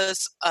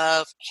was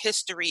of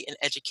history and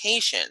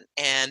education,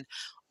 and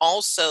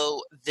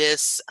also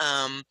this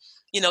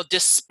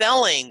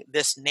dispelling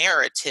this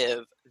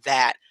narrative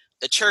that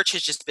the church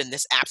has just been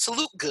this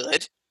absolute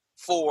good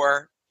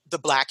for the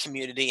Black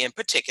community in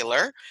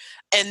particular.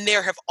 And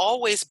there have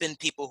always been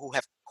people who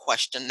have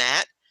questioned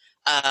that.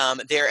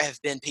 There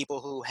have been people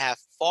who have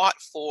fought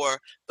for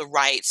the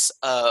rights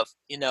of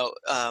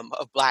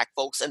Black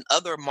folks and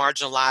other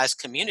marginalized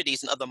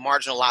communities and other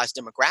marginalized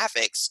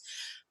demographics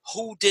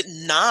who did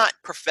not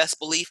profess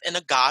belief in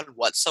a God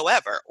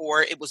whatsoever,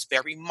 or it was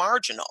very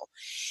marginal.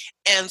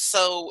 And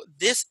so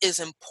this is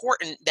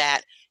important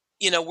that,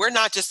 we're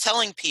not just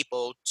telling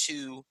people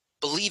to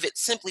believe it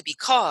simply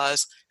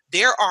because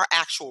there are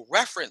actual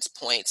reference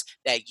points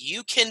that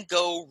you can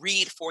go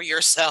read for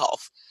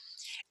yourself.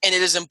 And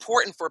it is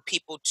important for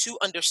people to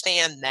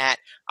understand that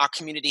our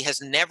community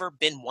has never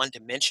been one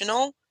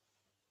dimensional.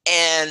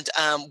 And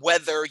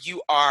whether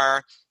you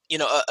are,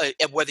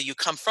 whether you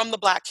come from the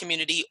Black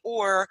community,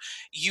 or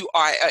you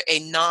are a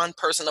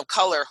non-person of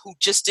color who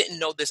just didn't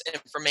know this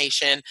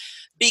information,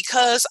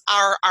 because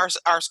our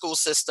school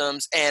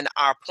systems and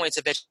our points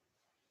of education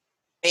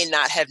may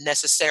not have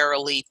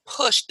necessarily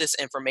pushed this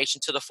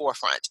information to the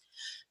forefront.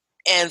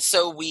 And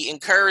so we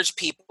encourage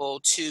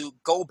people to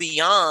go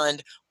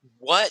beyond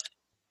what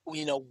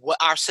what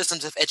our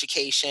systems of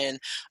education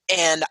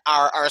and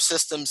our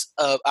systems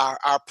of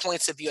our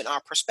points of view and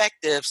our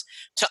perspectives,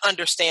 to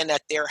understand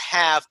that there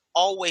have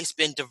always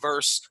been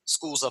diverse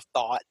schools of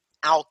thought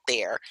out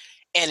there,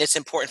 and it's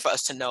important for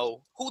us to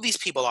know who these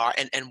people are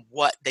and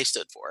what they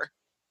stood for.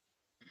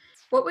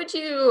 What would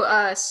you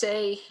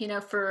say,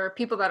 for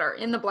people that are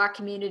in the Black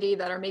community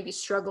that are maybe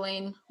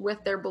struggling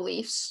with their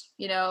beliefs?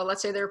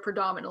 Let's say they're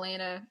predominantly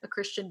in a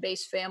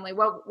Christian-based family.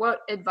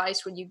 What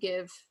advice would you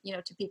give,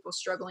 to people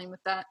struggling with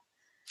that?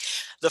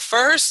 The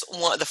first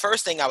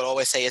thing I would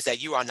always say is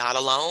that you are not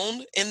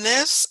alone in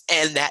this,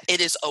 and that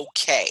it is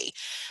okay.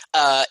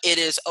 It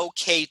is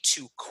okay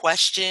to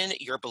question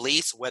your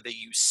beliefs, whether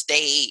you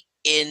stay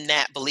in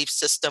that belief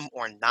system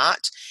or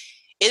not.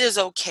 It is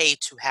okay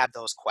to have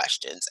those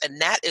questions,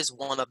 and that is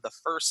one of the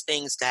first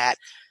things that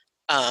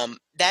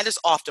is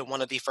often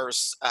one of the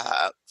first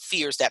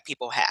fears that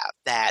people have,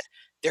 that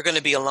they're going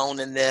to be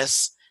alone in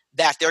this,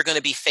 that they're going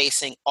to be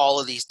facing all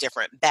of these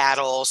different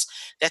battles,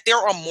 that there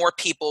are more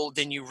people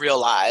than you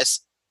realize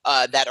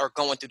that are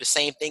going through the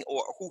same thing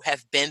or who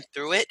have been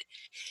through it.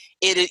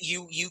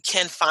 You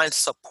can find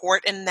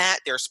support in that.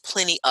 There's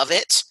plenty of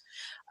it.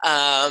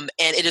 And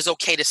it is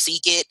okay to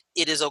seek it.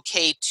 It is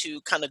okay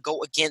to kind of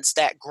go against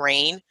that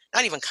grain.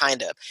 Not even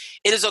kind of.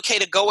 It is okay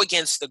to go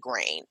against the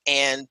grain,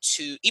 and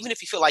to, even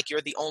if you feel like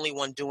you're the only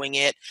one doing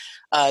it,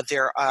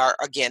 there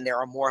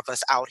are more of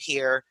us out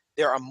here.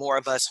 There are more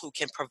of us who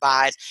can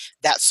provide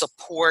that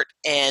support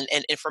and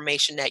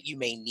information that you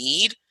may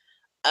need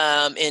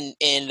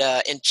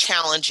in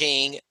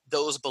challenging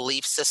those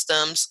belief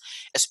systems,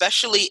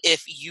 especially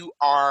if you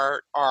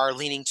are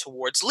leaning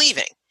towards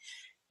leaving.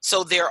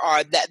 So there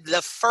are that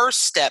the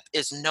first step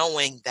is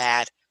knowing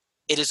that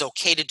it is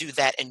okay to do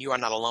that and you are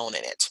not alone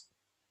in it.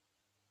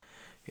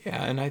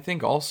 Yeah, and I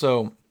think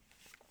also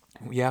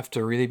you have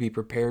to really be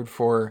prepared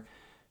for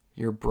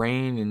your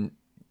brain and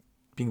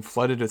being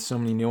flooded with so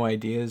many new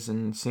ideas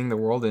and seeing the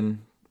world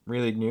in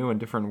really new and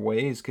different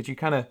ways. Could you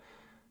kind of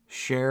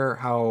share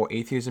how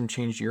atheism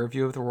changed your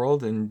view of the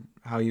world and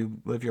how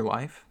you live your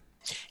life?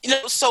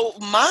 So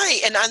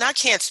and I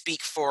can't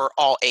speak for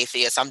all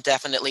atheists. I'm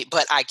definitely,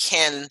 but I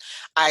can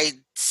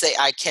say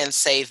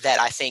that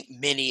I think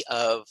many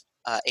of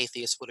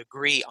atheists would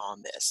agree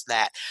on this,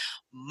 that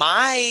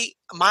my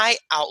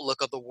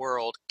outlook of the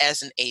world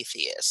as an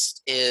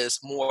atheist is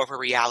more of a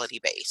reality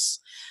base,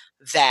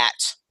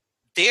 that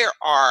there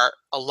are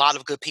a lot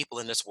of good people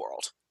in this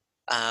world.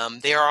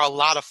 There are a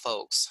lot of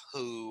folks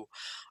who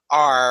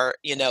are,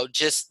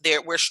 just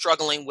there. We're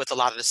struggling with a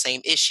lot of the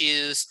same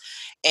issues,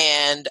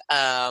 and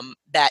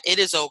that it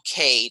is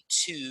okay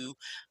to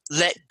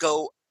let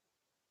go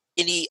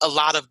a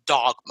lot of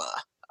dogma.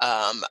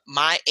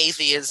 My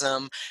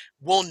atheism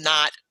will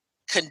not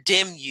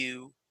condemn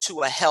you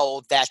to a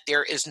hell that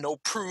there is no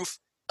proof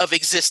of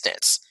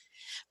existence.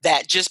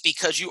 That just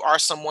because you are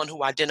someone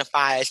who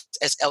identifies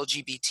as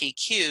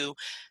LGBTQ,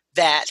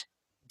 that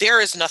there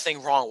is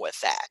nothing wrong with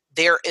that.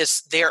 There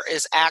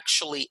is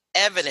actually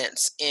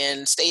evidence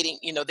in stating,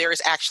 there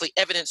is actually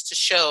evidence to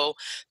show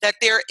that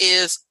there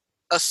is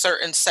a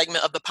certain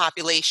segment of the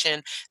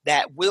population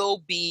that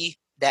will be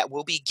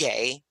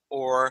gay,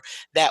 or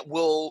that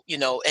will,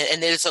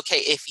 and it is okay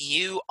if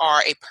you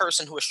are a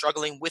person who is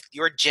struggling with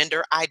your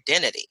gender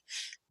identity,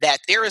 that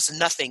there is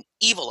nothing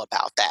evil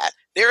about that.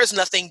 There is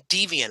nothing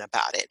deviant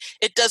about it.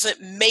 It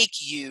doesn't make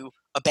you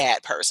a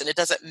bad person. It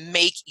doesn't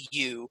make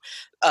you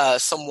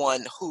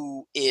someone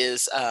who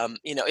is,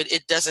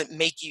 it doesn't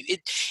make you,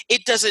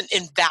 it doesn't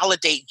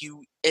invalidate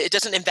you. It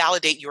doesn't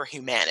invalidate your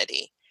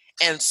humanity.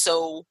 And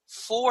so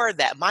for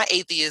that, my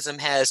atheism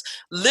has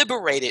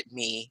liberated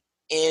me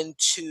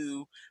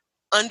into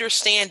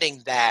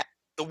understanding that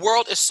the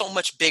world is so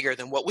much bigger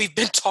than what we've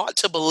been taught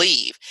to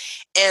believe,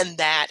 and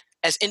that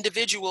as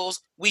individuals,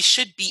 we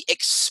should be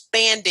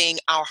expanding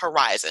our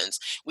horizons.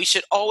 We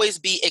should always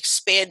be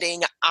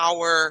expanding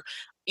our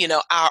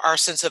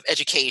sense of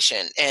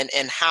education,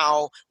 and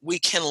how we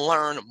can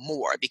learn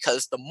more,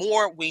 because the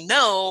more we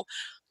know,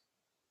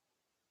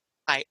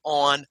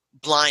 on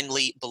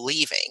blindly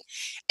believing.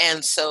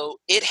 And so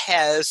it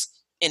has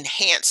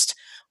enhanced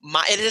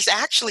it has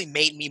actually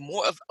made me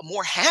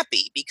more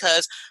happy,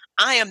 because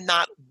I am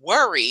not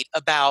worried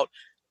about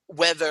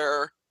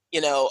whether,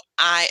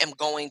 I am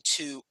going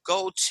to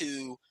go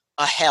to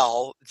a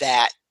hell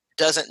that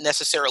doesn't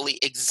necessarily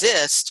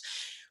exist,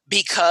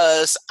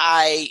 because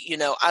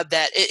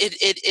that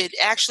it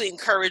actually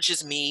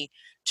encourages me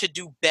to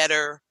do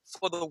better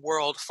for the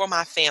world, for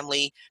my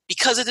family,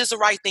 because it is the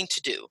right thing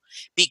to do,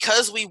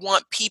 because we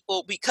want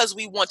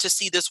to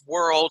see this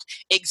world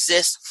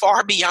exist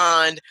far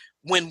beyond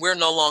when we're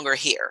no longer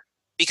here,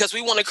 because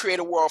we want to create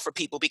a world for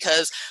people,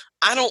 because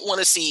I don't want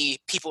to see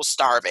people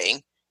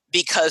starving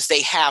because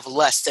they have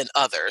less than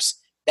others.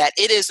 That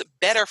it is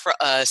better for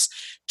us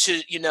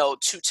to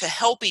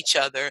help each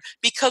other,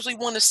 because we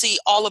want to see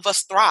all of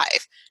us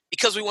thrive,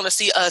 because we want to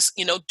see us,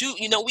 we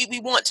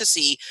want to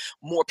see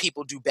more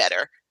people do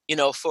better,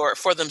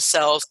 for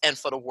themselves and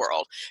for the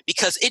world,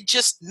 because it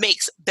just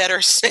makes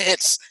better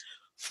sense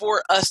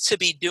for us to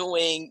be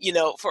doing,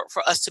 for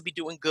us to be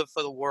doing good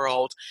for the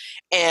world.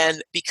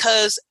 And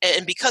because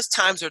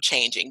times are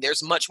changing,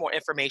 there's much more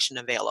information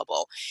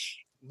available.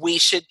 We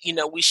should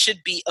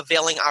be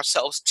availing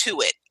ourselves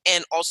to it,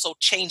 and also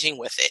changing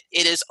with it.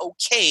 It is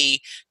okay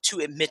to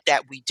admit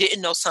that we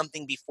didn't know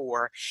something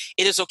before.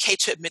 It is okay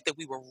to admit that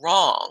we were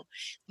wrong.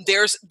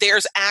 There's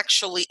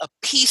actually a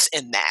peace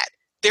in that.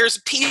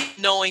 There's peace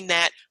knowing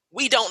that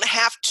we don't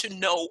have to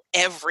know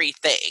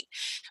everything.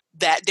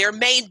 That there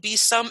may be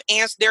some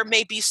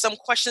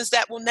questions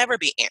that will never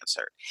be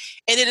answered,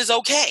 and it is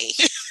okay.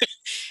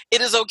 It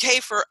is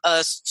okay for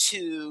us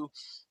to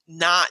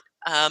not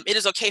it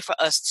is okay for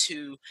us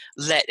to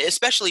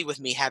especially with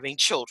me having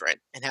children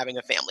and having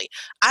a family,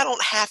 I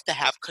don't have to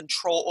have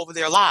control over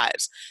their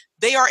lives.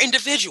 They are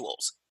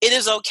individuals. It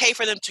is okay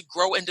for them to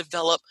grow and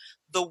develop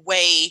the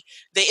way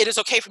it is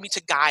okay for me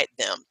to guide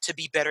them to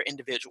be better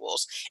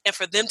individuals, and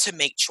for them to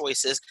make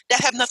choices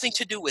that have nothing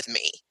to do with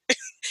me.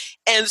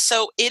 And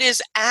so it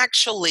is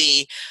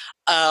actually,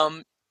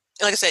 um,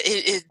 like I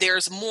said,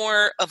 there's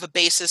more of a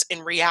basis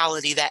in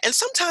reality, and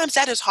sometimes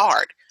that is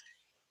hard.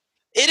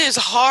 It is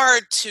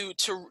hard to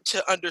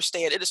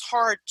understand. It is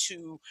hard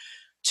to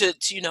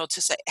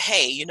say,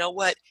 hey, you know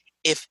what?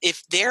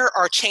 If there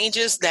are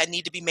changes that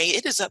need to be made,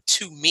 it is up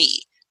to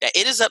me. That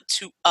it is up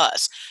to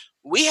us.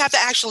 We have to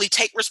actually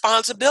take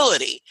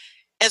responsibility,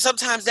 and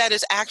sometimes that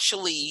is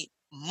actually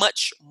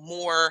much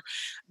more.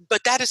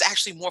 But that is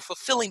actually more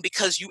fulfilling,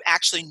 because you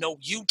actually know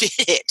you did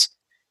it.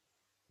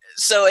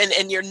 So,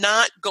 and you're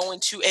not going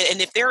to. And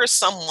if there is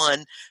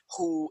someone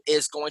who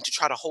is going to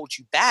try to hold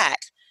you back,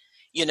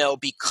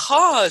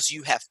 because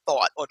you have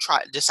thought or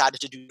decided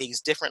to do things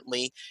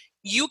differently,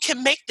 you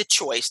can make the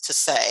choice to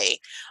say,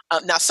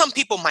 now some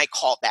people might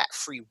call that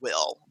free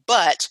will,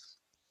 but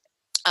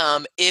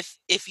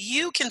if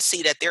you can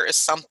see that there is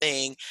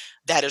something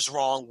that is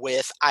wrong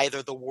with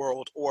either the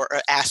world or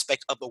an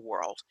aspect of the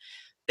world,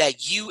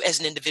 that you as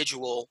an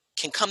individual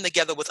can come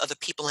together with other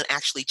people and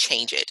actually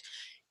change it.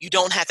 You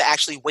don't have to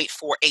actually wait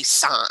for a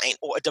sign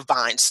or a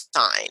divine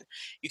sign.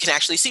 You can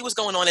actually see what's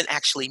going on and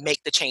actually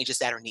make the changes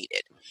that are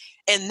needed.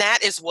 And that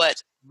is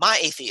what my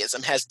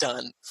atheism has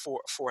done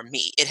for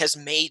me. It has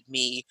made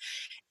me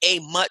a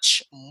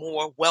much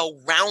more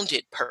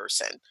well-rounded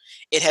person.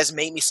 It has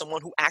made me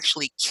someone who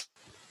actually,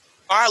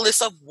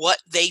 regardless of what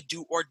they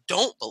do or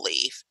don't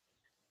believe,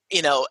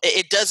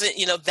 it doesn't,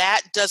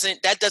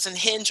 that doesn't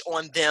hinge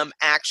on them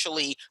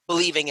actually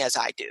believing as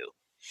I do,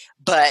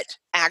 but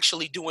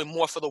actually doing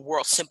more for the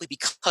world simply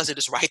because it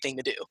is the right thing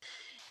to do.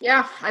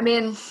 Yeah, I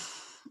mean,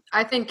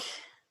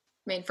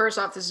 first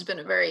off, this has been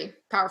a very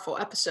powerful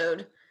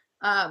episode.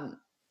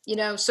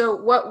 So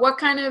what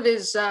kind of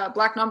is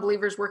Black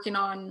Nonbelievers working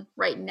on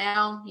right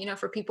now,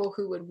 for people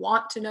who would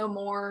want to know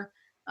more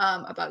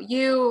about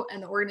you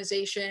and the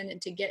organization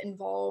and to get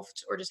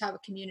involved or just have a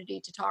community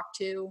to talk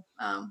to,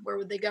 where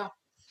would they go?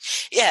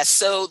 Yes,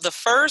 so the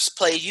first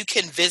place, you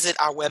can visit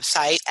our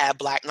website at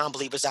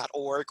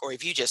blacknonbelievers.org, or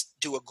if you just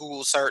do a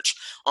Google search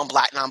on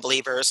Black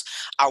Nonbelievers,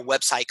 our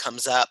website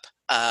comes up.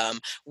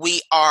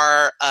 We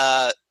are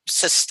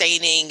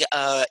sustaining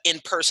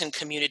in-person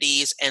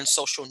communities and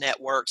social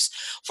networks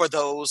for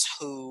those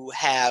who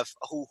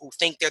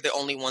think they're the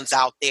only ones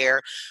out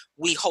there.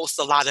 We host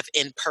a lot of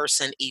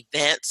in-person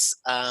events,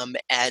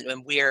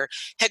 and we're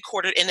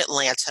headquartered in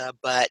Atlanta,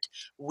 but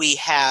we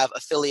have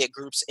affiliate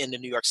groups in the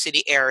New York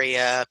City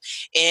area,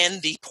 in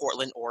the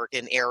Portland,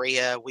 Oregon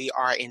area. We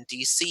are in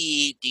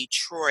DC,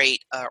 Detroit,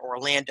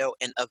 Orlando,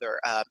 and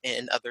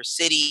other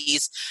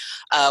cities.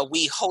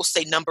 We host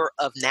a number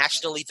of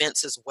national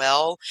events as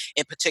well,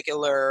 in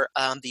particular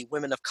the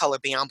Women of Color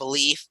Beyond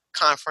Belief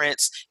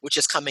Conference, which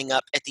is coming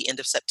up at the end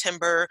of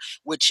September,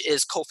 which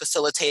is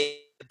co-facilitated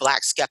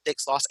Black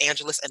Skeptics Los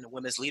Angeles and the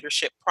Women's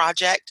Leadership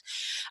Project.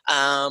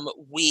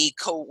 We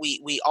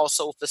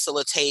also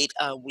facilitate.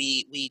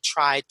 We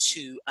try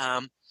to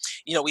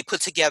we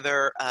put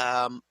together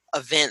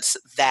events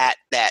that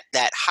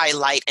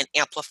highlight and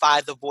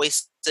amplify the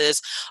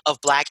voices of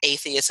Black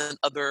atheists and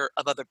other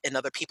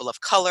people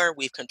of color.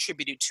 We've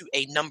contributed to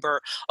a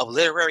number of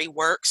literary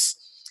works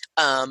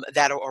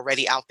that are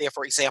already out there.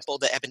 For example,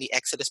 the Ebony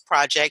Exodus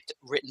Project,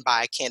 written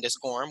by Candace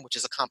Gorham, which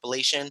is a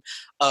compilation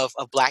of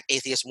Black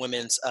atheist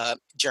women's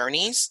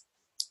journeys.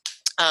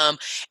 And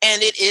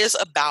it is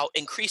about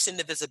increasing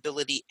the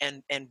visibility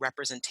and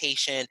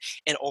representation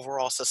in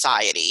overall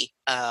society,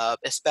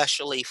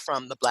 especially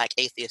from the Black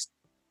atheist.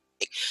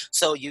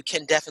 So you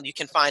can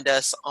find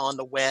us on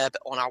the web,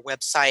 on our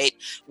website.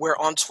 We're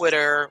on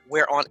Twitter,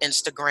 we're on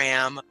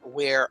Instagram,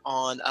 we're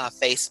on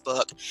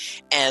Facebook.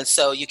 And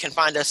so you can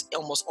find us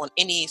almost on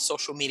any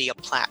social media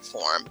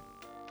platform.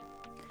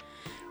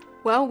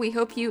 Well, we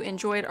hope you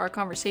enjoyed our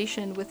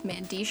conversation with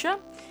Mandisha.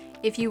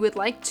 If you would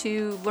like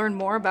to learn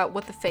more about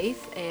What the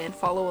Faith and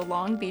follow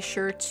along, be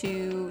sure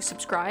to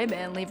subscribe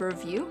and leave a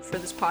review for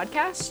this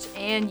podcast.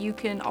 And you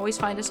can always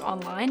find us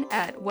online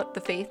at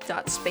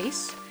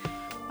whatthefaith.space.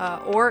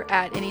 Or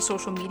at any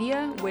social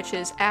media, which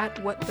is at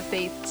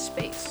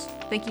whatthefaithspace.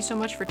 Thank you so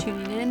much for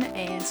tuning in,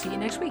 and see you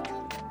next week.